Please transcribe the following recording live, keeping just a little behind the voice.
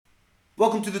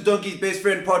Welcome to the Donkey's Best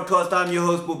Friend podcast. I'm your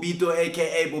host, Bobito,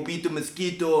 aka Bobito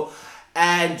Mosquito,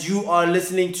 and you are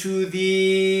listening to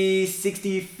the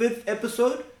 65th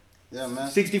episode? Yeah, man.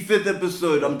 65th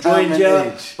episode. I'm joined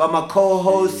here by my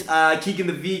co-host, Keagan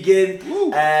the Vegan,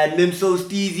 and Mimz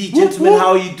Steezy. Gentlemen,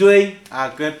 how are you doing?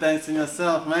 Good, thanks to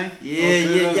yourself, man.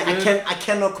 Yeah. I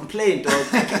cannot complain, dog.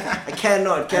 I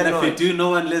cannot. And if you do, no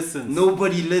one listens.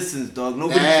 Nobody listens, dog.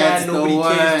 Nobody cares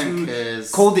to.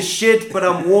 Cold as shit, but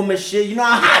I'm warm as shit. You know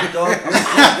how hot, dog.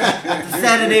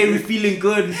 Saturday, we're feeling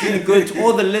good. To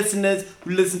all the listeners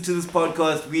who listen to this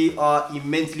podcast, we are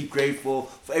immensely grateful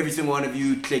for every single one of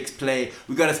you. Clicks play.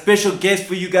 We got a special guest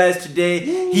for you guys today.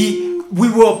 We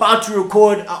were about to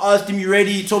record. I asked him, "You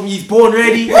ready?" He told me he's born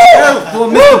ready.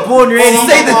 Mr. Born ready.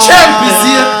 Say the champ is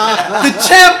here. The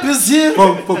champ is here.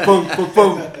 Boom.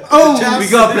 Oh, we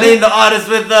got Blaine the artist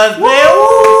with us.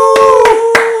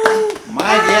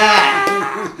 My guy.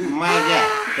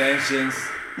 Thanks, James.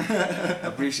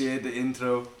 Appreciate the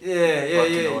intro.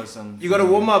 Yeah. Awesome. You gotta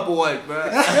warm up or what, bro?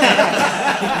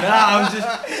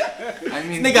 I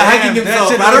mean, nigga hacking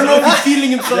himself. I don't know if he's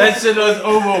feeling himself. That shit was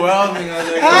overwhelming. I was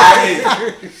like,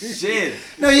 hey, shit.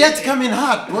 No, you had to come in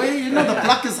hot, boy. You know the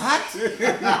block is hot. The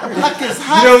block is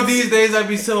hot. You know, these days I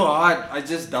be so hot. I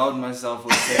just doubt myself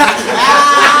for a second.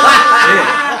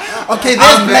 Okay,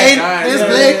 there's Blaine. There's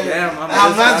Blaine. Damn,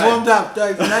 Our man's warmed up,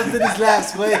 dog. Man's in his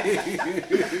last way.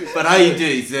 But how you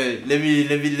doing, sir?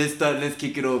 Let's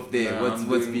kick it off there. Nah,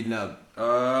 What's been up?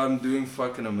 I'm doing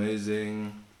fucking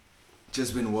amazing.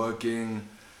 Just been working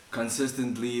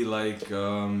consistently,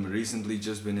 recently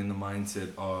just been in the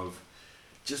mindset of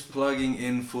just plugging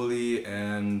in fully,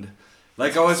 and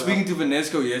like I was speaking to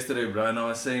Vanesco yesterday, bro, and I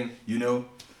was saying, you know,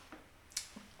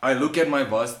 I look at my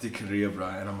varsity career, bro,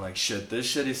 and I'm like, shit, this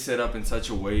shit is set up in such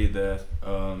a way that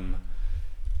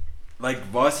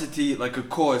varsity, like a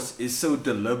course, is so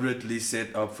deliberately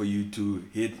set up for you to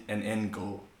hit an end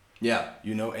goal. Yeah.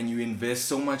 You know, and you invest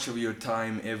so much of your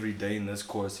time every day in this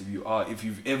course. If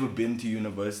you've ever been to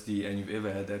university and you've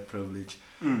ever had that privilege,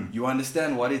 you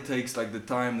understand what it takes, like the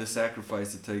time, the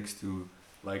sacrifice it takes to,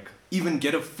 like, even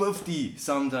get a 50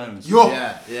 sometimes.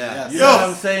 Yeah. You know what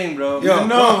I'm saying, bro? You know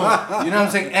what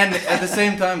I'm saying? And at the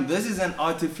same time, this is an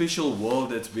artificial world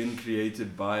that's been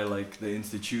created by, like, the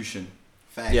institution.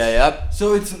 Facts. Yeah.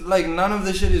 So it's like none of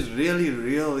this shit is really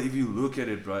real if you look at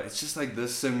it, bro. It's just like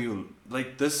this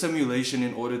simulation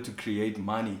in order to create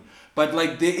money. But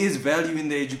like there is value in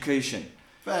the education.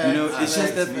 Facts. You know, it's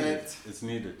just that It's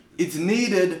needed. it's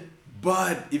needed,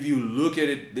 but if you look at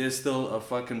it, there's still a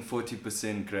fucking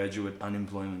 40% graduate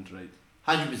unemployment rate.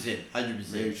 100%.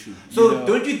 Very true. So You know-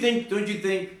 don't you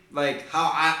think like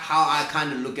how I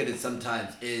kind of look at it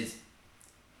sometimes is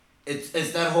it's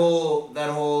that whole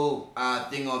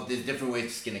thing of there's different ways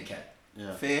to skin a cat.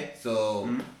 Yeah. Fair. So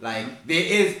like there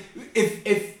is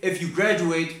if you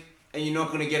graduate and you're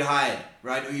not gonna get hired,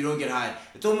 right? Or you don't get hired,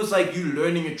 it's almost like you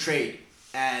learning a trade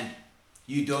and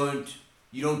you don't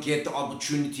get the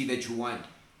opportunity that you want.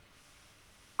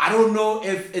 I don't know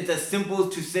if it's as simple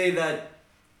to say that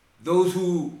those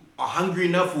who are hungry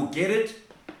enough will get it.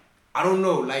 I don't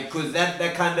know, like, cause that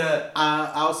kind of.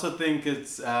 I also think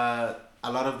it's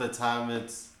a lot of the time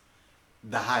it's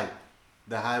the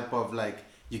hype of like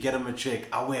you get a matric.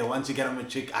 Once you get a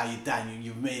matric, you're done.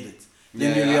 You've made it.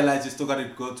 Then you realize you still got to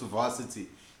go to varsity.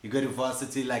 You go to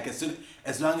varsity, like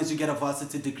as long as you get a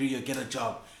varsity degree, you get a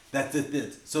job. That's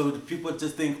it. So people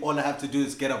just think all I have to do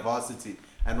is get a varsity,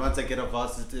 and once I get a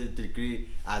varsity degree,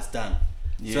 it's done.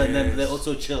 Yes. So and then they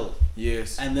also chill.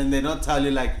 Yes. And then they don't tell you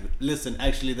like, listen,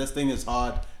 actually this thing is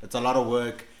hard. It's a lot of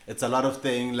work. It's a lot of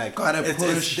thing. Like Gotta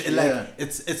push.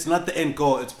 It's not the end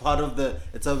goal. It's part of the.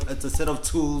 It's a set of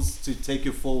tools to take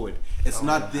you forward. It's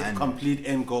not the complete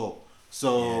end goal.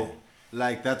 So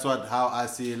like that's how I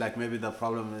see. Like maybe the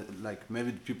problem is, like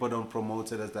maybe people don't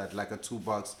promote it as that, like a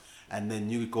toolbox, and then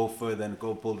you go further and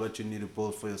go build what you need to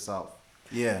build for yourself.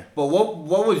 Yeah. But what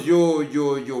was your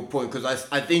point? Because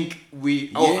I think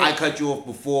I cut you off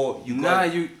before you.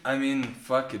 I mean,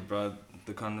 fuck it, bro.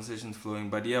 The conversation's flowing.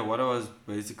 But yeah, what I was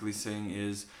basically saying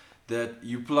is that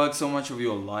you plug so much of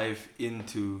your life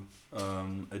into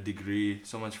a degree,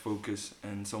 so much focus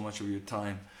and so much of your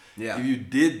time. Yeah. If you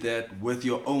did that with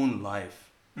your own life,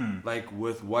 like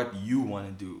with what you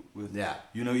want to do,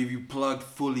 you know, if you plug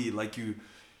fully, like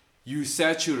you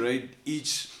saturate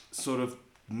each sort of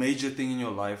major thing in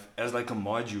your life as like a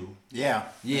module. Yeah.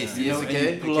 Yes. You know,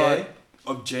 Okay. and you plug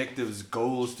objectives,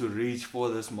 goals to reach for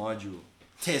this module.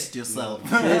 Test yourself.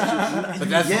 But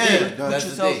that's the thing. Put That's the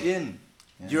yourself thing. in.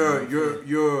 You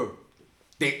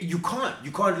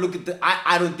can't look at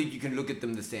I don't think you can look at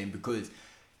them the same because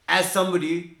as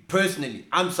somebody, personally,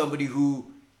 I'm somebody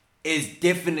who is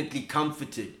definitely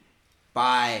comforted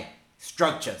by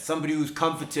structure. Somebody who's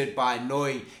comforted by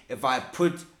knowing if I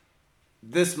put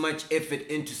this much effort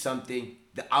into something,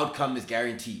 the outcome is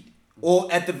guaranteed.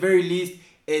 Or at the very least,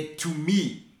 it to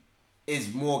me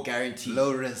is more guaranteed.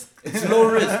 Low risk. It's low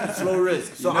risk. It's low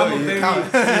risk. So I'm a very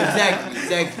exactly.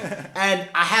 And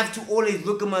I have to always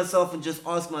look at myself and just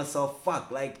ask myself, fuck,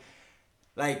 like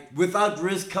without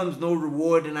risk comes no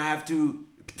reward, and I have to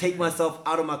take myself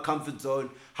out of my comfort zone.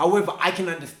 However, I can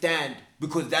understand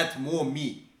because that's more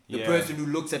me, the person who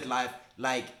looks at life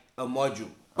like a module.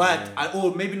 But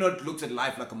or maybe not looks at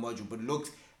life like a module, but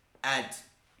looks at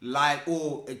life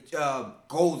or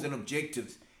goals and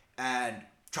objectives and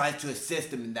tries to assess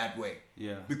them in that way.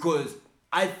 Yeah. Because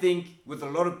I think with a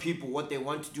lot of people, what they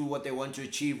want to do, what they want to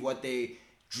achieve, what they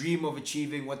dream of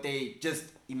achieving, what they just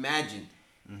imagine,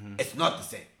 it's not the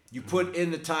same. You put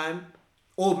in the time,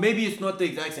 or maybe it's not the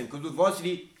exact same. Because with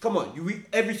varsity, come on,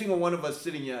 every single one of us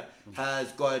sitting here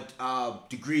has got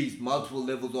degrees, multiple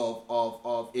levels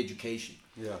of education.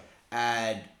 Yeah.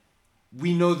 And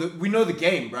we know the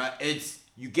game, right? It's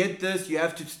you get this, you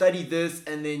have to study this,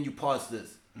 and then you pass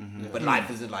this. But life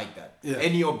isn't like that. Yeah.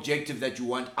 Any objective that you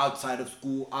want outside of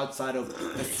school, outside of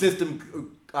the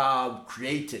system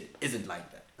created, isn't like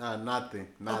that. Nothing.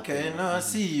 Okay, no, I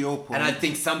see your point. And I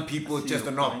think some people just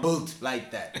are not built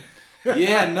like that.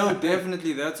 Yeah, no,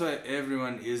 definitely. That's why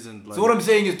everyone isn't like. So what I'm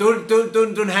saying is,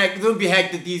 don't be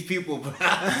hacked at these people. This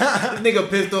nigga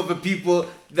pissed off at people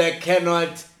that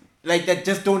cannot, like, that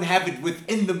just don't have it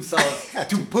within themselves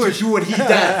to do what he does.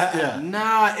 Yeah.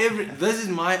 Nah, this is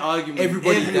my argument.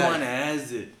 Everyone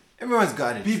has it. Everyone's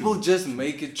got it. People just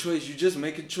make a choice. You just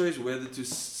make a choice whether to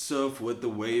surf with the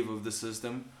wave of the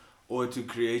system or to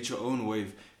create your own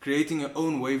wave. Creating your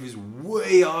own wave is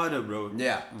way harder, bro.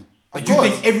 Yeah. But you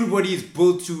think everybody is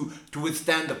built to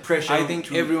withstand the pressure? I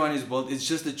think everyone is built. It's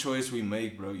just a choice we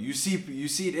make, bro. You see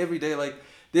it every day.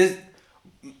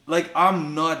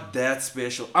 I'm not that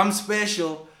special. I'm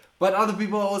special, but other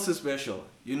people are also special.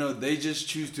 You know, they just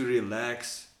choose to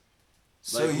relax.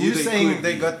 So you're saying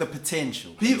they got the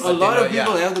potential. A lot of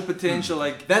people have the potential.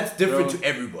 Like that's different to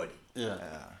everybody. Yeah.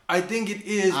 I think it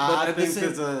is, but I at the think same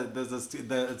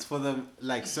it's for them,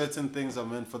 like certain things are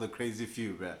meant for the crazy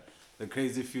few, bro. The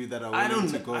crazy few that are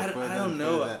willing to go further. I don't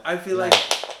know. Further. I feel like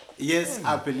yes,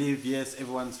 I believe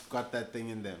everyone's got that thing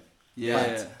in them. Yeah.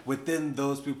 But within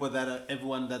those people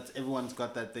everyone's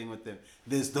got that thing with them.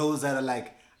 There's those that are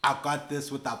like, I got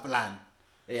this with a plan.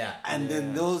 Yeah. And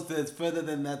then those that's further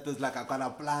than that, there's like, I got a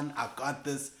plan, I got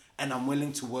this, and I'm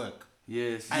willing to work.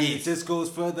 Yes. And it just goes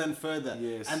further and further.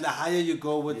 Yes. And the higher you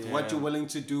go with what you're willing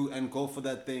to do and go for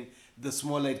that thing, the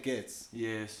smaller it gets.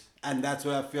 Yes. And that's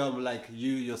where I feel like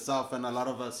you, yourself, and a lot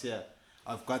of us here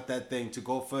have got that thing to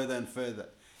go further and further.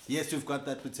 Yes, we've got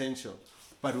that potential,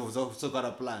 but we've also got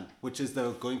a plan, which is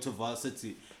the going to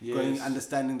varsity,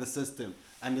 understanding the system,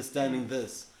 understanding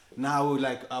this. Now we're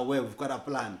like, we've got a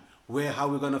plan. How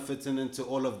we're gonna fit into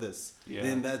all of this? Yeah.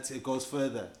 Then it goes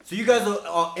further. So you guys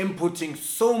are inputting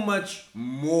so much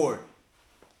more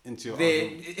Into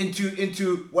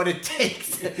into what it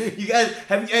takes. You guys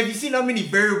have you seen how many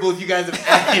variables you guys have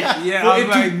added for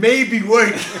it to maybe work?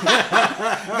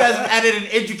 You guys have added an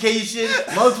education,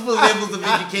 multiple levels of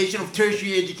education, of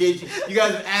tertiary education. You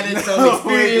guys have added some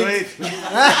experience.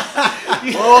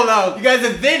 Hold on. You guys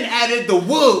have then added the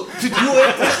will to do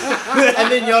it, and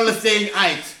then y'all are saying,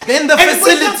 "Aight." Then the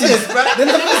facilities, Then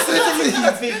the facilities.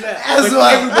 As well.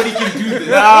 Everybody can do this.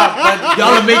 But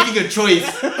y'all are making a choice.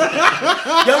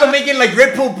 Y'all are making like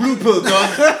red pill, blue pill, dog.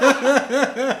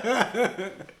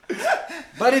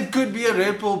 But it could be a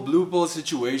red pill, blue pill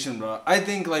situation, bro. I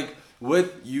think like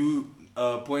with you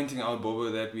pointing out,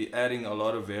 Bobo, that we're adding a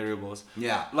lot of variables.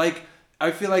 Yeah. Like I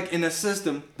feel like in a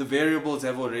system, the variables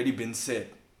have already been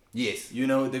set. Yes. You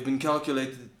know, they've been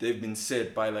calculated. They've been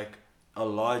set by like a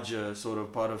larger sort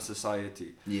of part of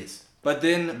society. Yes. But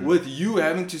then with you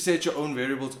having to set your own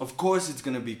variables, of course it's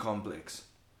going to be complex.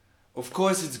 Of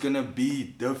course it's going to be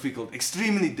difficult,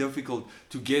 extremely difficult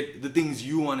to get the things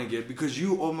you want to get because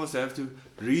you almost have to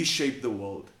reshape the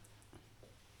world.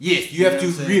 Yes, you have to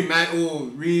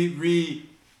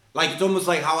like it's almost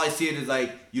like how I see it is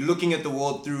like you're looking at the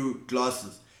world through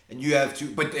glasses and you have to,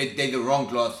 but they're the wrong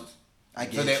glasses.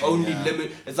 So they only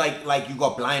limit. It's like you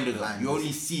got blinders on. You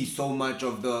only see so much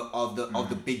of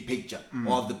the big picture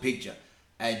or of the picture,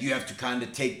 and you have to kind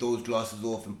of take those glasses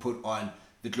off and put on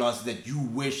the glasses that you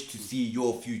wish to see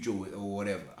your future with or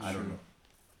whatever. I don't know.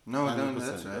 No,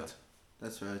 that's right.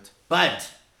 That's right.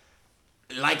 But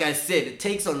like I said, it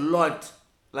takes a lot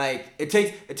like it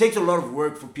takes a lot of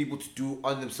work for people to do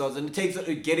on themselves, and it takes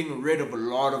getting rid of a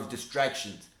lot of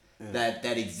distractions that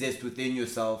exist within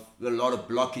yourself, a lot of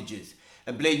blockages.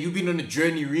 And Blaine, you've been on a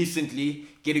journey recently,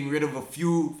 getting rid of a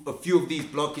few of these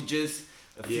blockages.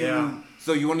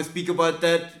 So you want to speak about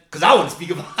that? Because I want to speak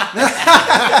about it.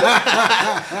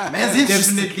 Man's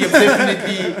interested.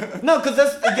 Definitely. No, because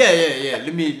that's yeah.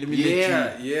 Let me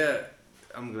let you. Yeah.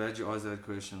 I'm glad you asked that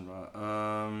question, bro.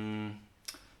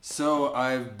 So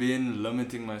I've been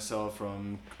limiting myself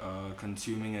from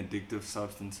consuming addictive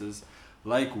substances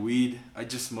like weed. I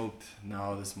just smoked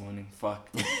now this morning. Fuck.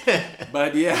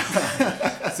 But yeah.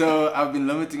 So I've been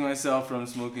limiting myself from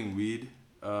smoking weed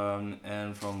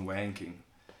and from wanking.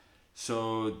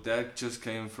 So that just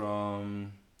came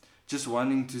from just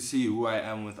wanting to see who I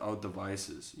am without the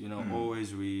vices. You know,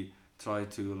 always we try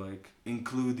to like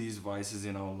include these vices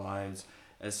in our lives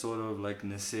as sort of like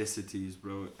necessities,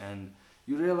 bro. And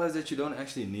you realize that you don't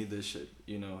actually need this shit,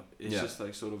 you know. It's just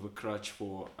like sort of a crutch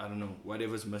for, I don't know,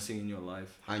 whatever's missing in your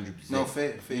life. 100%. No,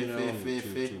 fair.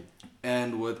 True.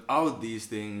 And without these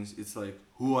things, it's like,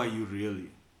 who are you really?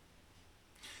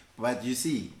 But you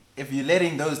see, if you're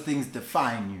letting those things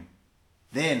define you,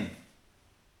 then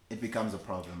it becomes a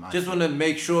problem. Just want to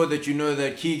make sure that you know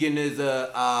that Keagan is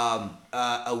a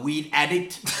weed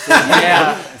addict. So,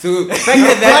 So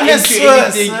factor that into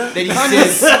anything that he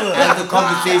says as the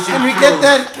conversation. Can we get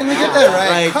that? Can we get that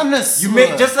right? Like, you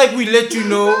make just like we let you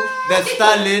know that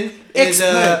Stalin is.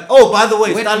 By the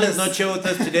way, Stalin's not here with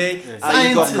us today.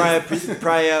 He got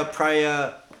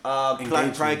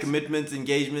prior commitments,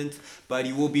 engagements, but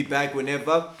he will be back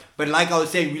whenever. But like I was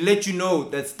saying, we let you know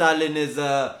that Stalin is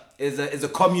a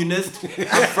communist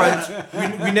up front.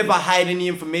 We never hide any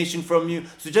information from you.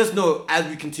 So just know, as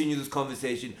we continue this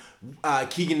conversation,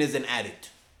 Keagan is an addict.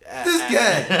 This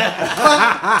guy,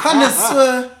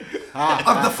 connoisseur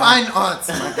of the fine arts,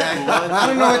 my guy. I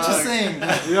don't know what you're saying.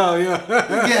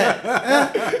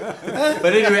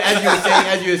 But anyway, as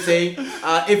you were saying,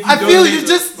 if I feel you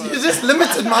just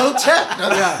limited my whole chat.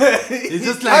 It's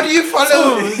just like, how do you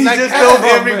follow? He just told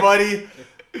everybody.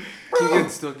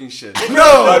 Keagan's talking shit.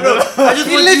 No.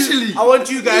 I want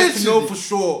you guys to know for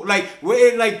sure. Like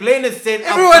Blaine has said.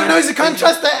 Everyone knows you can't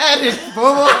trust the addict,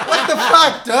 bro. What the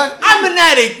fuck, dog? I'm an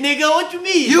addict, nigga. What you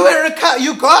mean? You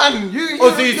gone.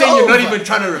 So you're saying you're not even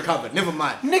trying to recover? Never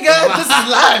mind. Nigga, this is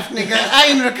life, nigga. I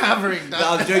ain't recovering, dog. No,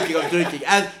 I'm joking.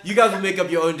 As you guys will make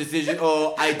up your own decision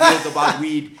or ideas about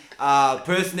weed.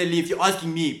 Personally, if you're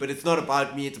asking me, but it's not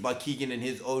about me, it's about Keagan and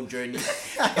his own journey.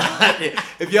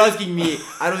 If you're asking me,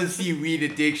 I don't see weed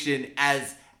addiction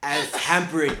as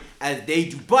hampering as they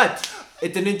do. But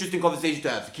it's an interesting conversation to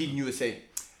have. So Keagan, you were saying.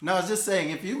 No, I was just saying,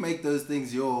 if you make those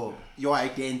things your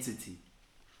identity,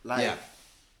 like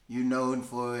you're known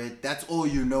for it, that's all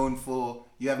you're known for,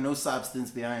 you have no substance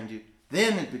behind you,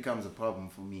 then it becomes a problem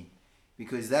for me.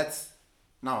 Because that's,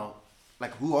 now,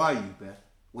 like, who are you, bruh?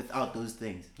 Without those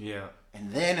things. Yeah. And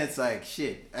then it's like,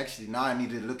 shit, actually now I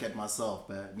need to look at myself,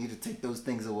 but I need to take those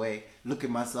things away, look at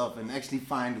myself and actually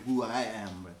find who I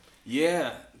am. But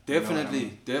yeah, definitely, you know what I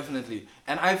mean? Definitely.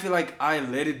 And I feel like I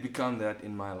let it become that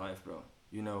in my life, bro.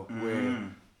 You know, where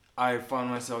I found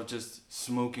myself just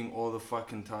smoking all the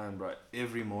fucking time, bro.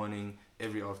 Every morning,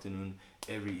 every afternoon,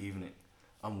 every evening.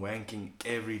 I'm wanking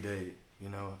every day, you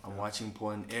know. I'm watching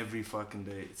porn every fucking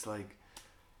day. It's like,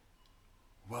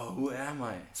 well, who am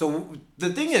I? So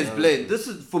the thing is, Blaine, this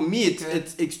is, for me,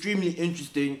 it's extremely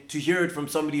interesting to hear it from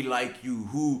somebody like you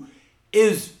who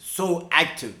is so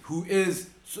active, who is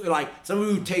so, like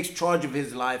somebody who takes charge of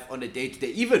his life on a day-to-day,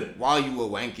 even while you were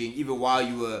wanking, even while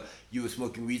you were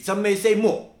smoking weed. Some may say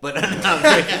more, but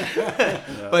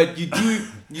but you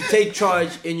take charge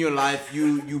in your life.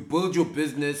 You build your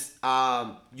business.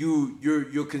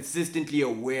 You're consistently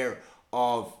aware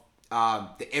of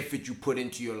the effort you put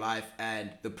into your life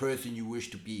and the person you wish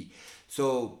to be.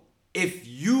 So if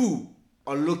you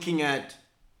are looking at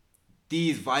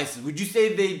these vices, would you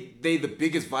say they the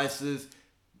biggest vices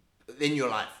in your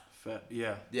life?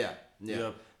 Yeah.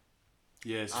 Yep.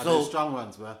 Yes. Are they strong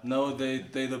ones, bro? No, they're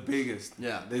the biggest.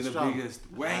 Yeah. They're the strong. biggest.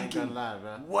 I ain't gonna Wanking. lie,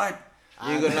 bro. What?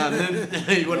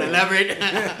 You wanna elaborate?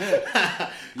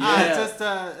 Just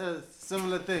a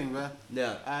similar thing, bro.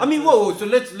 Yeah. And I mean, whoa. So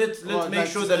let's make like,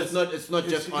 sure that it's not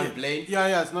just on Blaine.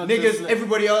 Yeah, it's not Niggas, just like,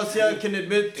 everybody else here can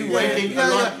admit to wanking a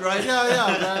lot, right?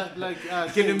 Yeah, bro.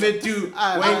 Like, Can admit to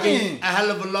wanking a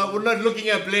hell of a lot. We're not looking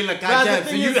at Blaine like goddamn.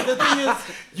 So the thing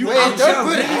is, wait, don't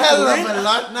put hell of a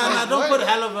lot. no, don't put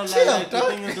hell of a lot. Chill, Like, the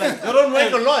thing is like, I don't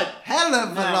wank a lot. Hell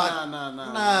of a lot. No.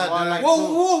 Nah, Or like,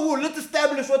 Whoa. Let's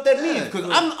establish what that means. Because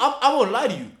I won't lie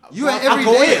to you. You are every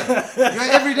day. You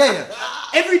are every day.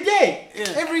 Every day.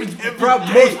 Every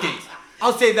Most days.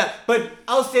 I'll say that. But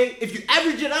I'll say if you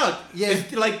average it out,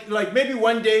 it's like maybe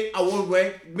one day I won't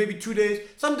wear, maybe 2 days.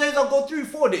 Some days I'll go 3 or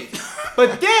 4 days.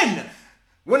 But then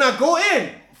when I go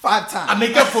in, 5 times. I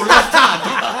make up for lost time.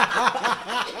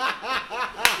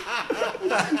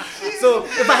 So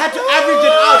if I had to average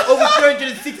it out over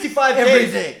 365 every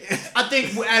days, day, I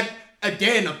think we're at a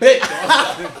day and a bit.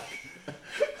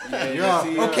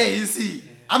 Okay, you see,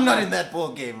 I'm not in that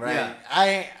ball game, right?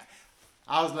 Yeah.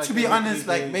 I was like, to be honest,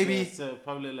 like days, maybe so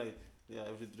probably like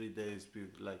every 3 days,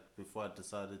 like before I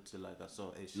decided to like I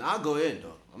saw a shit. Nah, I'll go in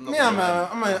though. I'm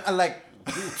like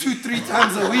 2-3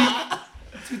 times a week.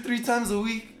 2-3 times a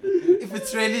week. If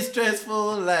it's really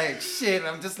stressful, like shit,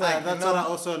 I'm just like that's what I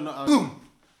also know. Boom.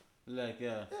 Like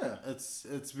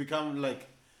it's become like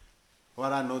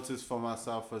what I noticed for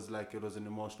myself was like it was an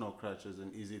emotional crutch. It was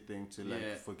an easy thing to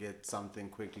like forget something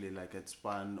quickly, like it's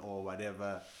fun or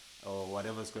whatever, or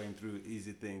whatever's going through.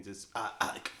 Easy thing, just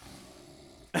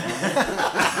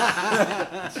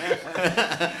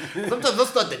Sometimes I'll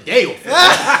start the day off.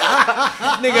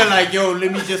 Nigga like, yo,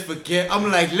 let me just forget.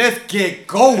 I'm like, let's get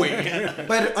going.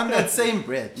 But on that same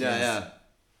breath, yeah.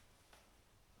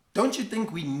 Don't you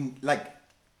think we like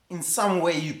in some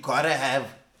way you gotta have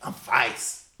a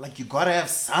vice? Like you gotta have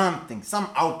something, some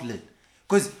outlet.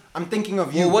 Cause I'm thinking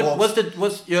of you. Well, wait, let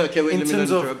me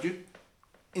interrupt you.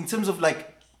 In terms of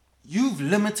like, you've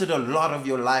limited a lot of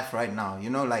your life right now. You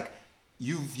know, like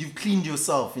you've cleaned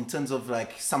yourself in terms of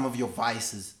like some of your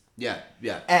vices. Yeah.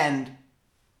 And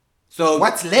so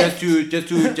what's left? Just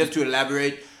to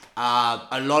elaborate,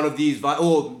 a lot of these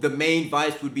the main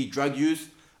vice would be drug use.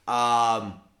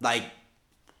 Like,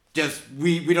 just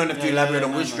we don't have to elaborate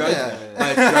on which drugs,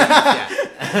 but drug use,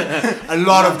 a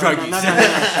lot of drug use.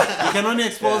 You can only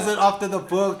expose it after the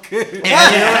book. Keep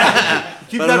that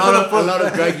a lot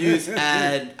of drug use,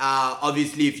 and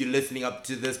obviously, if you're listening up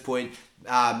to this point,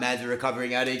 Man's a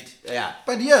recovering addict. Yeah.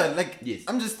 But yeah, like yes.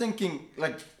 I'm just thinking,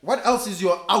 like, what else is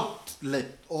your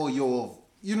outlet or your,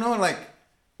 you know, like.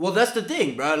 Well, that's the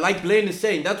thing, bro. Like Blaine is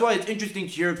saying, that's why it's interesting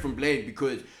to hear it from Blaine,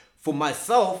 because for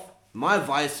myself, my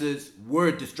vices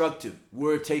were destructive,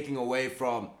 were taking away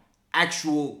from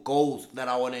actual goals that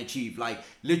I want to achieve, like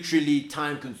literally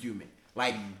time consuming,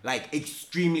 like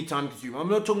extremely time consuming. I'm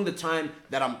not talking the time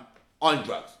that I'm on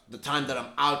drugs, the time that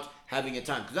I'm out having a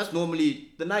time, because that's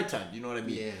normally the nighttime, you know what I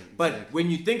mean? Yeah, but exactly. when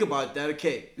you think about that,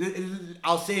 okay,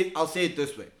 I'll say it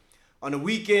this way. On a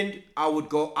weekend, I would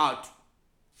go out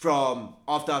from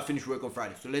after I finish work on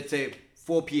Friday. So let's say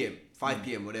 4 p.m., 5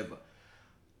 p.m., whatever.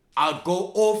 I'd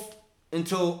go off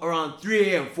until around 3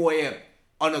 a.m., 4 a.m.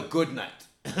 on a good night.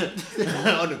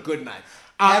 On a good night.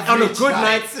 On a good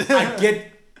night, I'd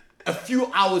get a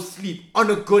few hours sleep on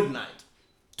a good night.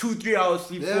 2-3 hours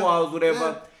sleep, 4 hours,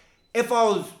 whatever. Yeah. If I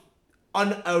was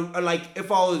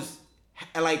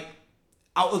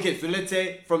okay, so let's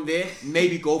say from there,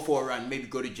 maybe go for a run, maybe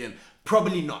go to gym.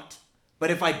 Probably not.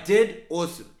 But if I did,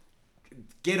 awesome.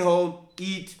 Get home,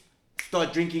 eat,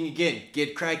 start drinking again,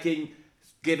 get cracking,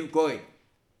 get going.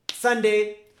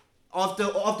 Sunday,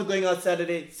 after going out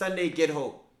Saturday, Sunday, get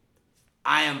home.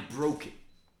 I am broken.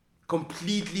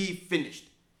 Completely finished.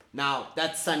 Now,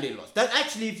 that's Sunday loss. That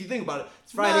actually, if you think about it,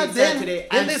 it's Friday, Saturday,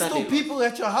 and there's Sunday still people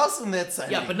at your house on that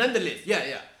Sunday. Yeah, but nonetheless,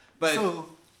 yeah. But so,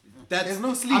 there's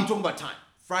no sleep. I'm talking about time.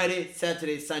 Friday,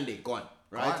 Saturday, Sunday, gone.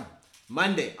 Right? Gone.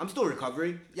 Monday, I'm still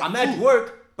recovering. Yeah, I'm at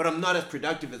work, but I'm not as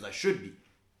productive as I should be.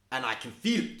 And I can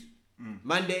feel it.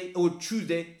 Monday or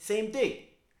Tuesday, same thing.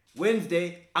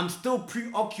 Wednesday, I'm still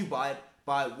preoccupied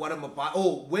by what I'm about.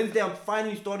 Oh, Wednesday, I'm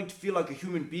finally starting to feel like a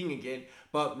human being again.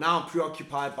 But now I'm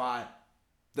preoccupied by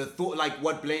the thought, like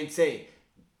what Blaine said.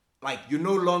 Like, you're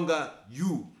no longer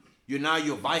you. You're now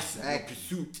your vice, your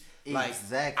pursuit. Like,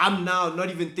 I'm now not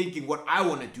even thinking what I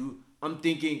want to do. I'm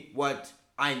thinking what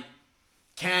I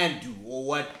can do or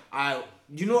what I,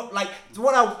 like, it's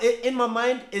what in my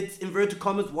mind, it's inverted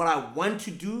commas, what I want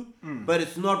to do, but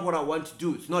it's not what I want to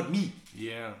do. It's not me.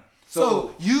 Yeah.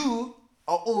 So you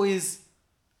are always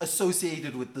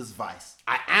associated with this vice.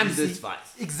 I am this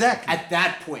vice. Exactly. At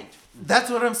that point. That's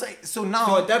what I'm saying. So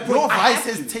now at that point, your vice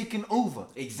has taken over.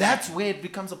 Exactly. That's where it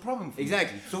becomes a problem for you.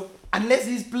 Exactly. So unless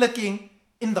he's plicking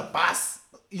in the bus,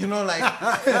 like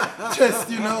just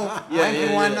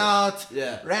wanking one out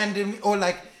randomly, or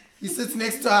like he sits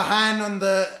next to a hand on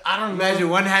the, I don't know. Imagine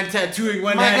one hand tattooing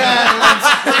one hand.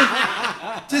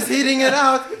 God, just hitting it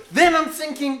out. Then I'm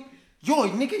thinking, yo,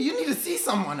 nigga, you need to see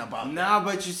someone about that. Nah,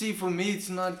 but you see, for me, it's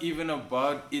not even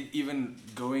about it even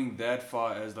going that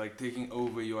far as like taking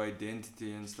over your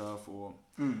identity and stuff, or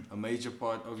a major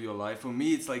part of your life. For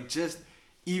me, it's like just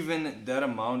even that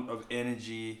amount of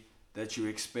energy that you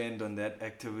expend on that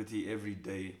activity every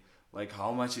day, like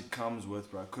how much it comes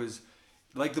with, bro. Because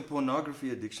like the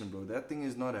pornography addiction, bro, that thing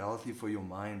is not healthy for your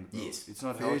mind, bro. Yes. It's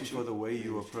not healthy for the way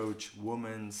you approach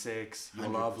women, sex, your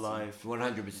love life,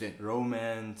 100%,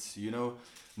 romance, you know.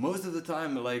 Most of the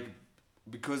time, like,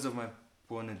 because of my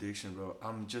porn addiction, bro,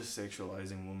 I'm just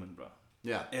sexualizing women, bro.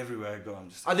 Yeah. Everywhere I go, I'm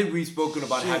just I think we've spoken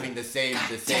about having the same.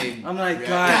 I'm like,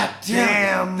 God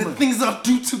damn. The things I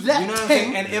do to that you know what I'm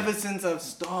saying? And ever since I've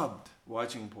stopped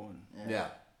watching porn, Yeah.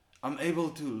 I'm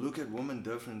able to look at women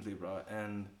differently, bro,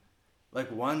 and like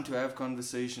to have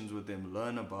conversations with them,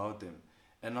 learn about them,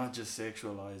 and not just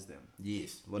sexualize them.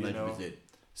 Yes, 100%. You know?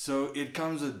 So it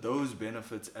comes with those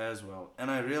benefits as well.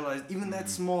 And I realized even that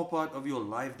small part of your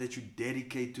life that you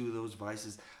dedicate to those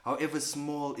vices, however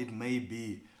small it may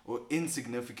be or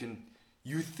insignificant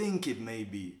you think it may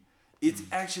be, it's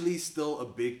actually still a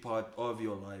big part of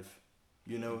your life.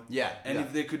 You know? Yeah. And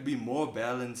if there could be more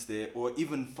balance there or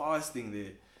even fasting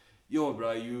there, yo,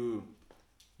 bro, you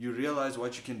realize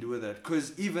what you can do with that.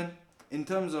 Because even in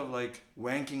terms of like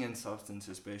wanking and substance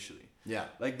especially,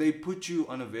 like they put you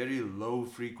on a very low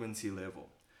frequency level.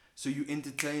 So you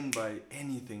entertained by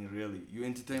anything really. You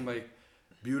entertained by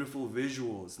beautiful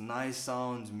visuals, nice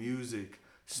sounds, music,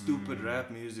 stupid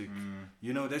rap music,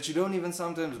 you know, that you don't even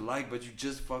sometimes like, but you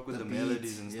just fuck with the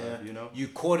melodies and stuff, you know. You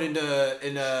caught in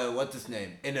a what's his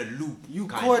name? In a loop. You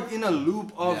caught in a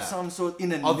loop of some sort,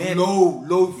 in a of net low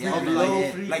frequency. of low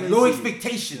frequency. Like low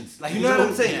expectations. Like you know what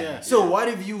I'm saying? Yeah. So what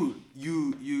if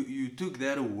you took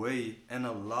that away and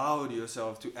allowed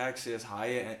yourself to access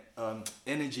higher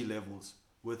energy levels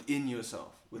within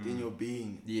yourself, within your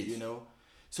being, you know?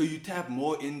 So you tap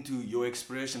more into your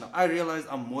expression. I realize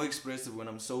I'm more expressive when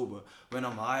I'm sober. When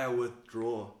I'm high, I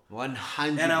withdraw.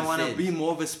 100%. And I want to be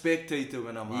more of a spectator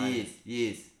when I'm high.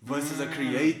 Yes. Versus a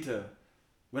creator.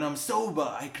 When I'm sober,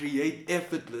 I create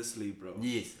effortlessly, bro.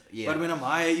 Yes. Yeah. But when I'm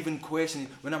high, I even question.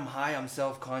 When I'm high, I'm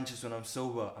self-conscious. When I'm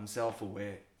sober, I'm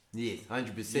self-aware. Yes,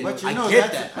 100%. But you know,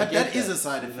 that is a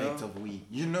side effect of weed.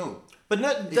 You know. But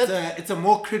not it's a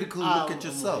more critical look at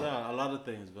yourself. Yeah, a lot of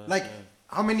things. But like,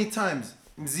 how many times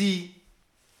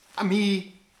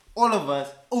me, all of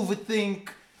us overthink.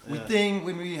 We think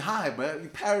when we high, bro. We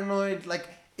paranoid. Like,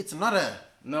 it's not a...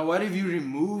 Now, what if you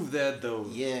remove that, though?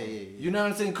 Yeah. You know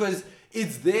what I'm saying? Because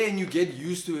it's there and you get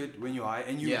used to it when you're high.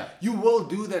 And you will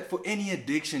do that for any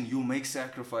addiction. You make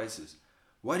sacrifices.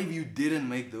 What if you didn't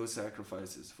make those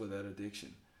sacrifices for that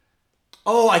addiction?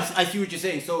 Oh, I see what you're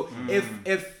saying. So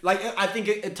if like, I think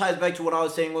it ties back to what I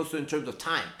was saying also in terms of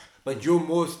time. But you're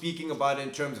more speaking about it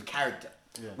in terms of character.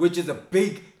 Which is a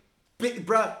big,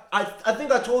 bruh. I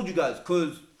think I told you guys,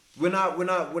 because when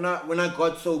I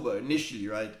got sober initially,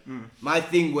 right? My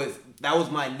thing was, that was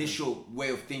my initial way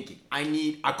of thinking.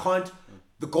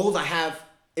 The goals I have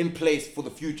in place for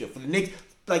the future, for the next,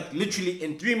 like literally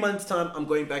in 3 months time, I'm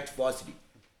going back to varsity.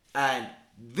 And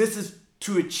this is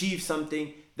to achieve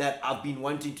something that I've been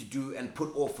wanting to do and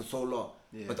put off for so long.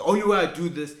 But the only way I do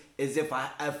this is if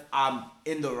I'm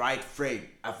in the right frame.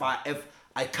 If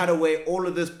I cut away all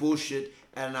of this bullshit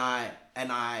and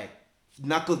I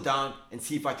knuckle down and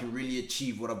see if I can really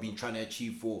achieve what I've been trying to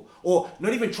achieve for, or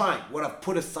not even trying, what I've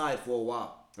put aside for a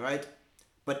while, right?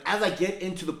 But as I get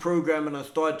into the program and I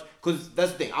start, because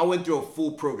that's the thing, I went through a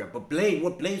full program. But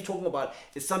what Blaine's talking about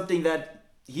is something that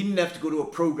he didn't have to go to a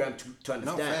program to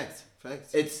understand. No,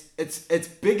 facts. It's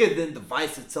bigger than the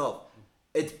vice itself.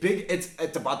 It's big.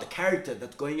 It's about the character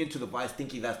that's going into the vice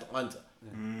thinking that's the answer.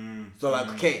 So like,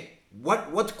 okay,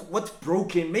 what's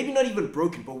broken? Maybe not even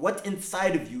broken, but what's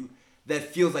inside of you that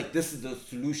feels like this is the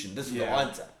solution? This is the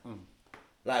answer.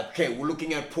 Like, okay, we're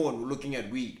looking at porn. We're looking at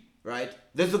weed, right?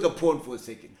 Let's look at porn for a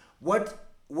second. What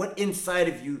inside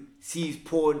of you sees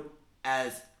porn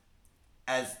as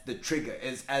the trigger,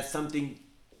 as something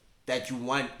that you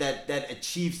want, that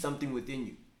achieves something within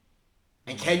you?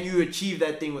 And can you achieve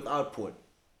that thing without porn?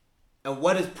 And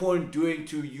what is porn doing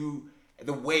to you,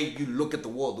 the way you look at the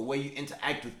world, the way you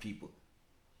interact with people?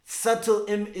 Subtle,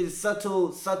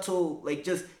 like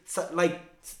just like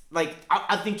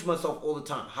I think to myself all the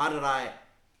time,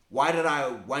 why did I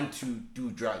want to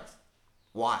do drugs?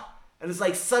 Why? And it's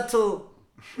like subtle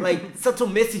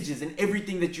messages in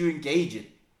everything that you engage in.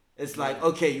 It's like,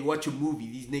 okay, you watch a movie,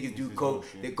 these niggas do coke,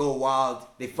 they go wild,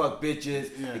 they fuck bitches,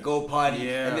 they go party,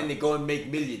 and then they go and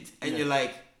make millions. And you're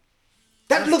like,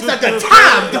 that looks like a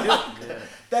time, dog.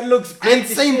 That looks great. And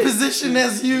same shit. Position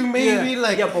as you, maybe.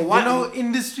 Like, but why, you know,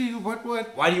 industry, what?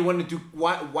 Why do you want to do,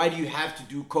 why do you have to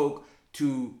do coke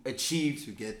to achieve?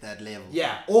 To get that level.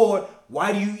 Yeah, or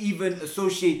why do you even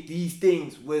associate these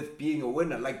things with being a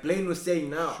winner? Like Blaine was saying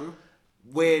now. True.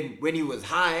 when he was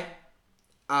high,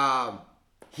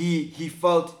 he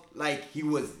felt like he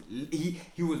was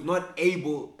not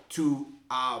able to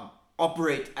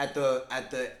operate at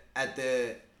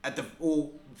the or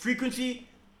frequency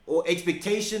or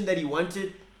expectation that he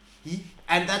wanted.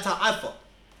 And that's how I felt.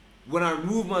 When I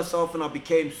removed myself and I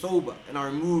became sober and I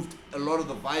removed a lot of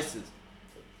the vices,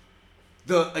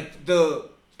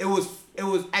 it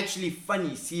was actually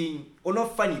funny seeing, or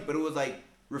not funny, but it was like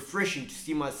refreshing to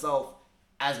see myself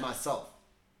as myself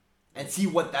and see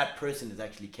what that person is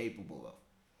actually capable of.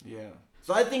 Yeah.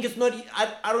 So I think it's not,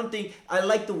 I don't think, I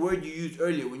like the word you used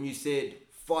earlier when you said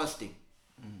fasting.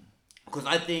 Because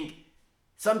I think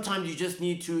sometimes you just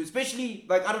need to, especially,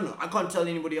 like, I don't know, I can't tell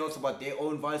anybody else about their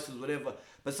own vices, whatever,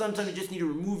 but sometimes you just need to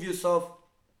remove yourself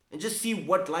and just see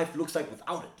what life looks like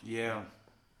without it. Yeah.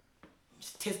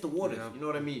 Just test the waters, you know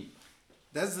what I mean?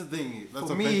 That's the thing. That's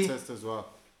For a me, big test as well.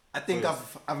 I think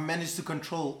I've managed to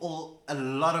control a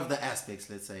lot of the aspects,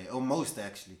 let's say, or most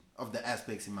actually, of the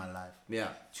aspects in my life. Yeah.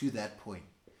 To that point.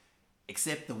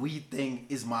 Except the weed thing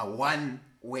is my one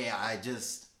where I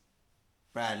just,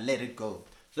 let it go.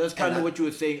 So that's kind of what you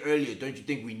were saying earlier. Don't you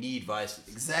think we need vices?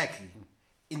 Exactly.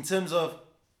 In terms of,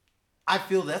 I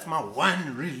feel that's my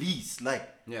one release. Like,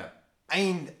 yeah, I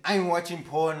ain't watching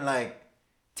porn like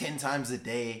 10 times a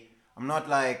day. I'm not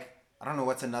like, I don't know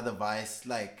what's another vice.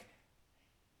 Like,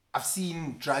 I've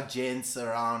seen drug gents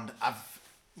around.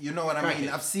 You know what I mean?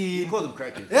 I've seen. You call them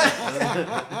crackers.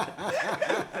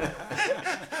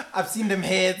 I've seen them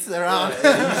heads around.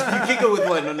 You kick it with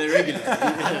one on the regular.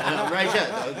 Right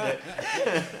shot.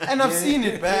 And I've seen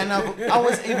it, man. I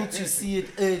was able to see it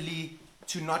early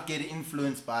to not get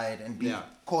influenced by it and be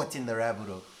caught in the rabbit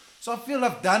hole. So I feel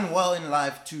I've done well in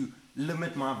life to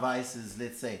limit my vices,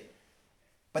 let's say.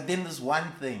 But then there's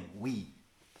one thing, weed.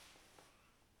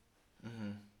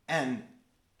 Mm-hmm. And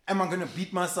am I going to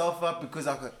beat myself up because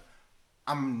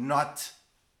I'm not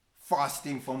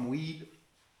fasting from weed?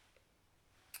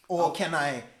 Or can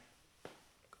I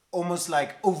almost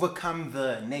like overcome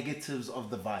the negatives of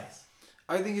the vice?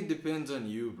 I think it depends on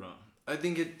you, bro. I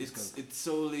think it's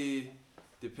solely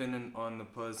dependent on the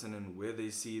person and where they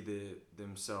see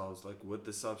themselves, like with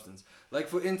the substance. Like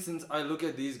for instance, I look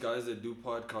at these guys that do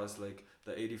podcasts like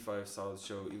the 85 South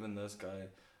Show, even this guy,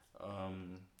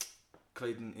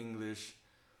 Clayton English.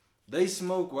 They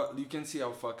smoke what you can see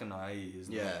how fucking high he is.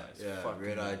 Yeah, fucking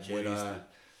red eye, Jedi.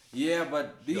 Yeah,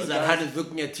 but these that guys hand is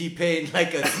looking at T-Pain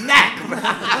like a snack,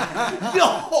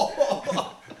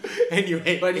 No.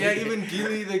 Anyway, but yeah, even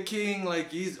Gilly the King,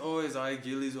 like he's always high.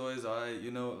 Gilly's always high.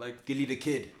 You know, like Gilly the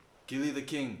Kid, Gilly the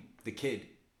King, the Kid.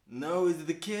 No, is it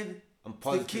the Kid? I'm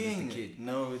positive the King. It's the Kid.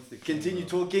 No, it's the King. Continue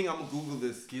talking. I'm gonna Google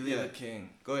this. Gilly the King.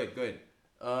 Go ahead.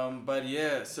 But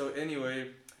yeah, so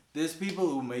anyway, there's people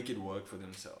who make it work for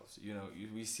themselves. You know,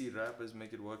 we see rappers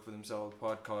make it work for themselves,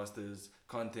 podcasters,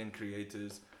 content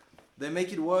creators. They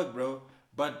make it work, bro.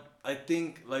 But I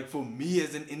think, like, for me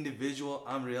as an individual,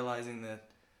 I'm realizing that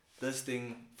this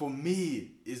thing, for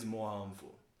me, is more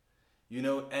harmful. You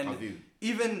know, and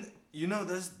even, you know,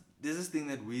 there's this thing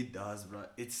that weed does, bro.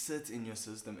 It sits in your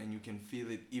system and you can feel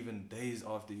it even days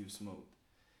after you've smoked.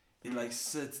 It like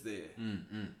sits there.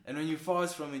 And when you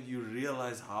fast from it, you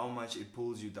realize how much it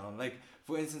pulls you down. Like,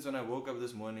 for instance, when I woke up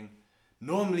this morning,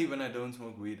 normally when I don't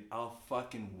smoke weed, I'll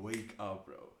fucking wake up,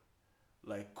 bro.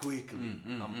 Like, quickly.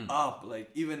 I'm up. Like,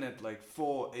 even at like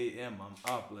 4 a.m., I'm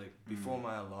up, like, before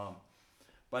my alarm.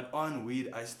 But on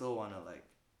weed, I still want to, like,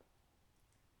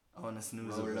 I want to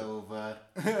snooze Roll over.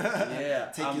 Yeah.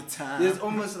 Take your time. There's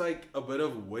almost like a bit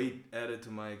of weight added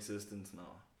to my existence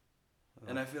now.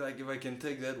 And I feel like if I can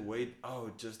take that weight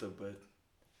out just a bit,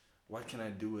 what can I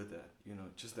do with that? You know,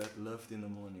 just that lift in the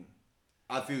morning.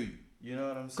 I feel you. You know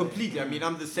what I'm saying? Completely. I mean,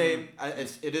 I'm the same.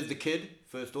 It is the Kid,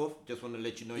 first off. Just want to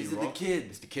let you know Is you're it wrong. the Kid?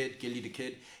 It's the Kid, Gilly the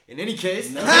Kid. In any case.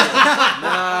 No.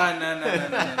 Well,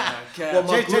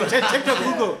 check your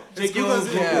Google. Check your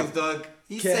Google, dog.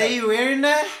 He say you wearing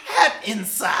a hat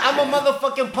inside. I'm a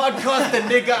motherfucking podcaster,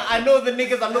 nigga. I know the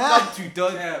niggas I look up to,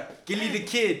 dog. Yeah. Gilly the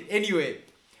Kid. Anyway,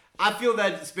 I feel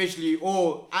that especially,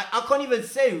 I can't even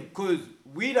say, because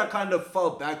weed I kind of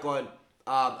fell back on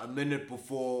a minute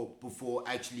before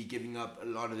actually giving up a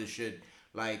lot of the shit.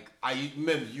 Like,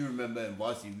 you remember in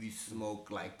varsity, we smoked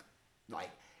like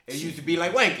it used to be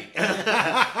like wanking.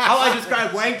 How I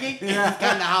describe wanking is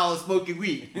kind of how I was smoking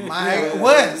weed. My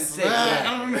words. But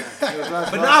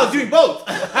now I was doing both.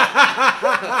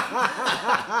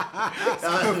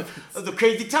 It was a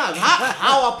crazy time.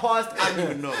 How I passed, I don't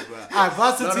even know, bro.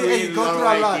 Varsity, you go through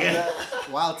a lot.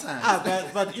 Wild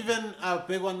times. But even a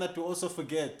big one that we also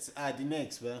forget, the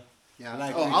next, bro. Yeah.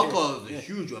 Like, alcohol is a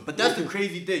huge one. But that's the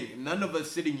crazy thing. None of us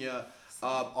sitting here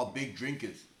are big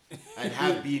drinkers and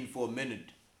have been for a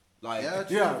minute. Like,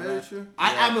 very true.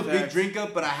 I am a big drinker,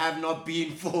 but I have not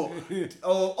been for.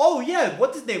 Oh yeah,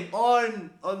 what's his name? On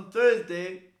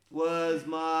Thursday was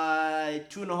my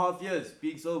 2.5 years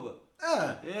being sober.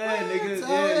 Niggas.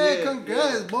 Yeah,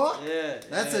 congrats, boy. Yeah,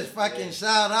 that's a fucking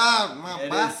shout out, my boy.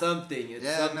 It is something. It's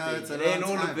something. No, it's it ain't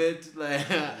all of it. Like,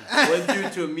 I went through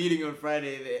to a meeting on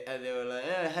Friday and they were like,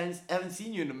 I haven't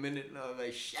seen you in a minute. And I was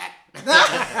like, shit.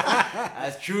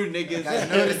 That's true, niggas. I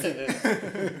noticed it.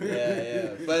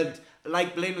 Yeah. But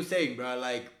like Blaine was saying, bro,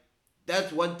 like,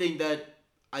 that's one thing that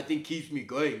I think keeps me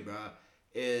going, bro,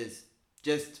 is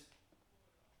just...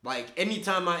 Like,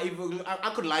 anytime I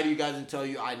could lie to you guys and tell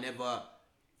you I never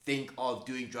think of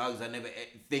doing drugs, I never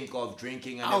think of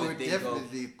drinking, I never think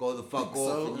of go the fuck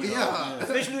off. So. Yeah.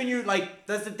 Especially when you, like,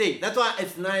 that's the thing. That's why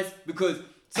it's nice, because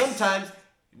sometimes,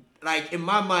 like, in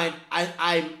my mind,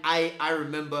 I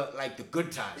remember, like, the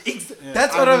good times.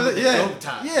 That's what I'm, the dope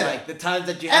times. Yeah. Like, the times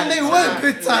that you had. And they were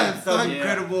good times. Some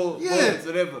incredible moments,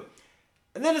 whatever.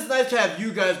 And then it's nice to have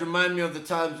you guys remind me of the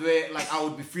times where, like, I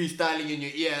would be freestyling in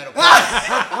your ear at a party.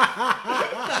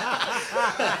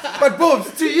 But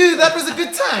Bobs, to you, that was a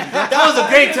good time. That was a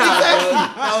great time. Exactly.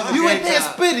 That was a you great went there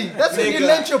time. spitting. That's when you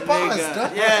learnt your bars,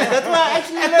 dog. Yeah, that's why I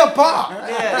actually at the bar.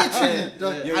 Yeah,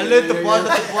 literally. I learned the bars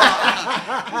at the bar.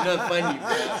 You're not funny,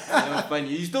 bro. You're not funny.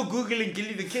 You still Googling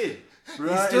Gilly the Kid?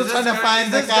 Bro, he's still trying to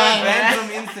find the guy, banned from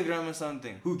Instagram or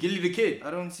something. Who, Gilly the Kid?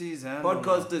 I don't see his hand.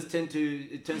 Podcasters tends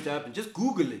to happen. Just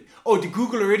Google it. Oh, did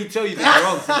Google already tell you that you're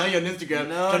wrong? So now you're on Instagram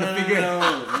trying to figure it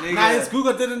out. Nice,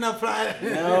 Google didn't apply.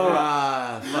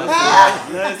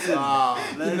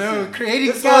 No,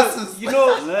 creating sources. You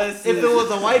know, if it was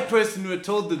a white person who had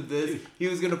told them this, he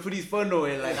was gonna put his phone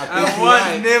away. Like, I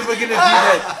was never gonna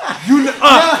do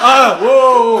that.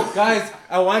 Whoa, guys.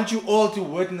 I want you all to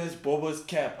witness Bobo's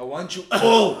cap. I want you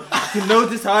all to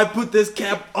notice how I put this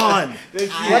cap on. What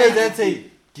does that say?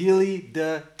 Gilly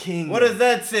the King. What does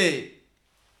that say?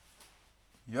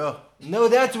 Yo. No,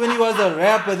 that's when he was a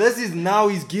rapper. This is now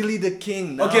he's Gilly the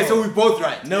King. Now. Okay, so we're both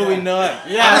right. No, we're not.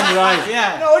 Yeah, I'm right.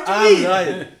 Yeah. No, what you mean?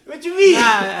 Right. What you mean?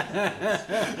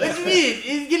 What you mean?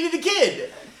 He's Gilly the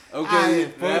Kid.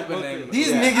 Okay, rapper name.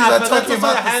 These niggas are talking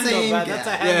about the same guy. That's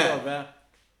a handle, man.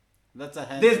 That's a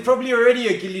handle. There's probably already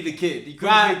a Gilly the Kid. He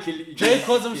couldn't be a Gilly. Jay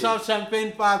calls himself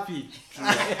Champagne Papi.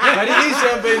 But he is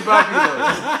Champagne Papi though.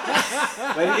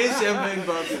 But he is Champagne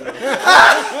Papi though.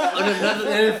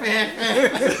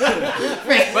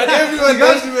 But everyone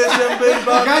knows you as Champagne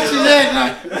Papi. Got you there,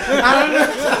 man. I don't know.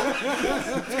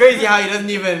 It's crazy how he doesn't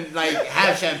even like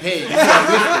have champagne. He's got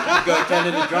whiskey. He's got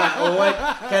Canada Dry. Or what?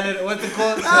 Canada, what's it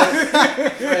called? Like,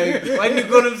 why didn't he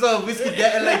call himself whiskey?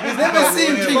 Like, whiskey Never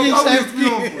seen him drinking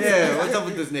champagne. Yeah, what's up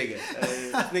with this nigga?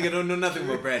 This nigga don't know nothing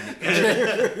about brandy.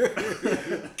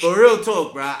 But real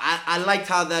talk, bro. I liked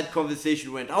how that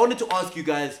conversation went. I wanted to ask you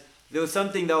guys. There was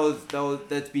something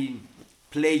that's been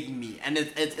plaguing me, and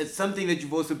it's something that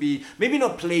you've also been maybe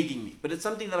not plaguing me, but it's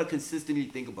something that I consistently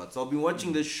think about. So I've been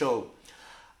watching this show,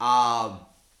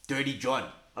 Dirty John.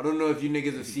 I don't know if you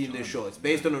niggas have seen this show. It's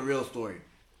based on a real story.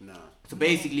 No. So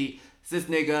basically, it's this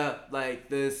nigga like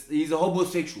this. He's a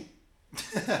homosexual.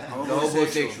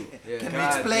 Homosexual. Yeah. Can we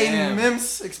explain,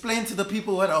 Mimz? Explain to the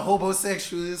people what a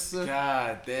homosexual is, sir.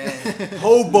 God damn.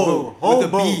 Hobo.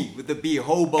 With the B.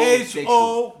 Hobo.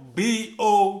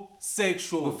 Hobo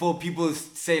sexual. Before people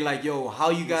say like, yo, how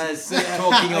you guys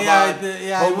talking about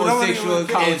homosexuals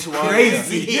is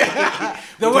crazy.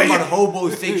 We're talking about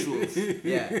homosexuals.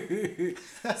 Yeah.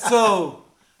 So,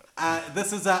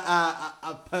 this is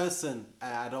a person.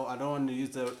 I don't want to use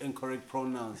the incorrect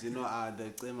pronouns. You know, they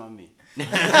claim me.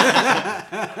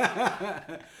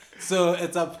 So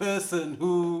it's a person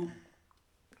who.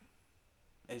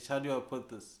 How do I put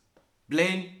this?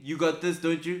 Blaine, you got this,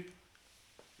 don't you?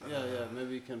 Yeah.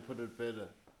 Maybe you can put it better.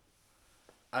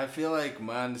 I feel like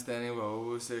my understanding of a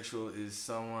homosexual is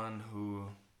someone who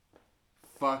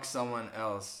fucks someone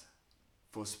else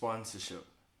for sponsorship.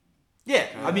 Yeah,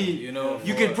 I mean,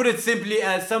 you can put it simply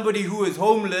as somebody who is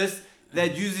homeless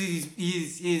that uses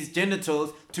his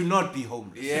genitals to not be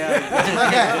homeless.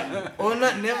 Yeah. Or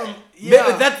not, never.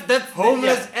 Yeah. That's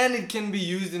homeless, and it can be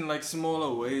used in like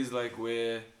smaller ways, like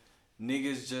where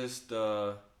niggas just.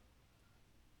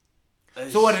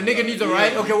 So what, a nigga needs a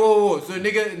ride? Okay, whoa. So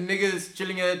nigga's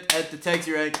chilling at the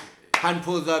taxi, right? Hand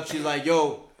pulls up, she's like,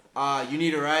 yo, you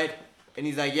need a ride? And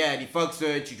he's like, yeah, and he fucks her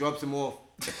and she drops him off.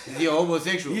 Is he a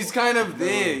homosexual? He's kind of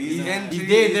there. He's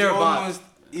thereabouts.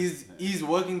 He's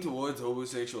working towards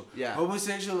homosexual. Yeah.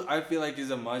 Homosexual, I feel like,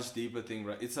 is a much deeper thing,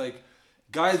 right? It's like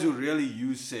guys who really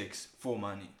use sex for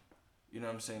money. You know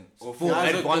what I'm saying? Or for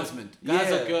advancement.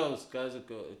 Guys or girls. Guys or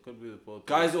girls. It could be both.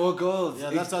 Guys or girls. Yeah,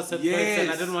 that's what I said. Yes.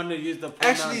 Person. I didn't want to use the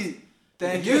pronouns. Actually,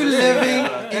 thank You living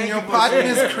in your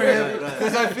partner's crib.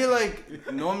 Because I feel like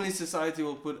normally society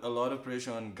will put a lot of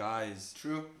pressure on guys.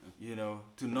 True. You know,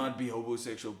 to not be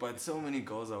homosexual, but so many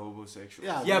girls are homosexual.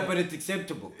 Yeah, but it's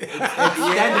acceptable. It's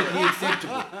standardly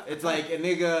acceptable. It's like a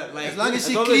nigga, like As long as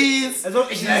she cleans, as long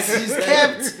as she's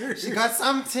kept, she got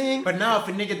something. But now if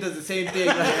a nigga does the same thing,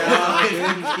 like,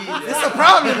 It's a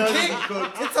problem, king.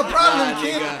 It's a problem,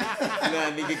 king.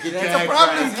 nigga, get It's a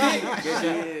problem, king.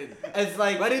 It's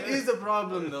like, But it is a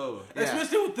problem though.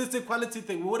 Especially with this equality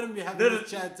thing, we wouldn't be having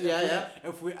this chat.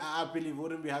 I believe we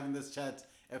wouldn't be having this chat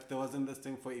if there wasn't this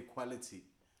thing for equality.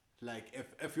 Like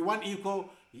if you want equal,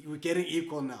 we're getting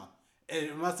equal now.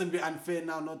 It mustn't be unfair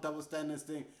now, no double standards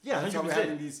thing. yeah, That's why we're 100%.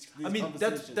 having these I mean,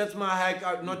 conversations. that's my hack.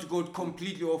 Not to go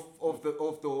completely off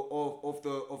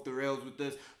the rails with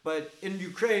this, but in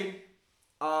Ukraine,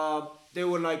 they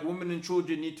were like, women and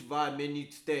children need to vibe, men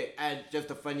need to stay. And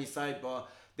just a funny sidebar,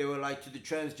 they were like, to the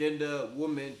transgender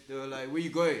woman, they were like, where you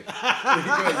going? Where you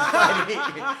going?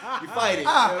 You fighting?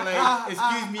 They were like,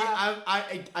 excuse me,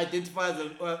 I identify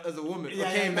as a woman.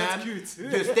 Okay, ma'am, cute.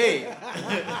 just stay.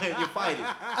 You're fighting.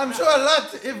 I'm sure a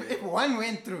lot. If one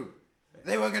went through,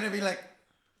 they were gonna be like,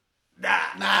 nah,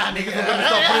 niggas are gonna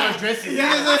Stop putting on dresses.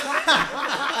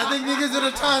 I think niggas would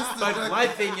have chanced. But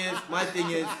my thing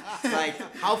is, like,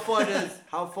 how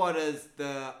far does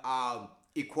the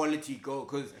equality go?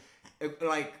 Because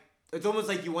like, it's almost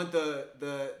like you want the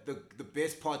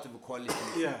best part of equality,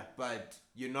 but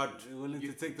you're not willing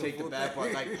to take the bad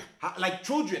part. Like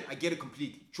children, I get it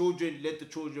completely. Children, let the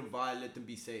children violate, let them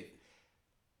be safe.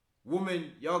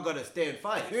 Women, y'all gotta stay and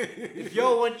fight. If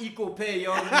y'all want equal pay,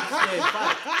 y'all need to stay and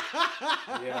fight.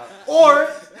 Yeah. Or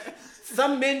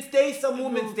some men stay, some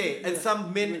women stay, and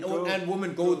some men and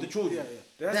women go with the children.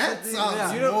 That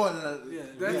sounds more.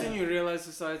 That's when you realize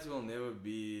society will never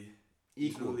be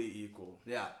equally equal.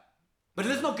 Yeah. But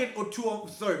let's not get too.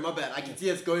 Sorry, my bad. I can see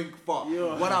us going far.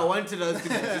 What I wanted us to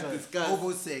discuss.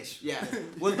 Homosexual. Yeah.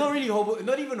 Was not really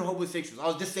not even homosexuals. I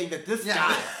was just saying that this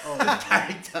guy, this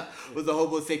character, was a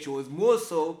homosexual. It was more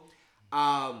so,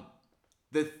 the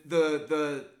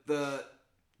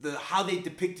how they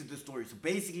depicted the story. So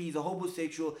basically, he's a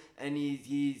homosexual, and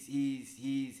he's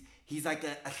like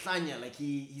a sanya, like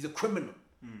he's a criminal,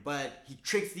 but he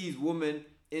tricks these women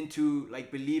into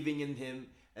like believing in him,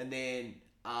 and then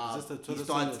he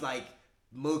starts like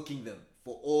milking them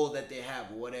for all that they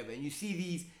have or whatever. And you see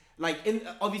these like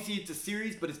obviously it's a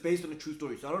series, but it's based on a true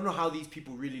story. So I don't know how these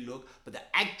people really look, but the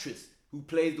actress who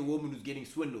plays the woman who's getting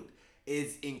swindled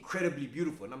is incredibly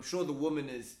beautiful, and I'm sure the woman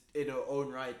is in her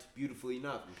own right beautiful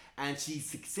enough, and she's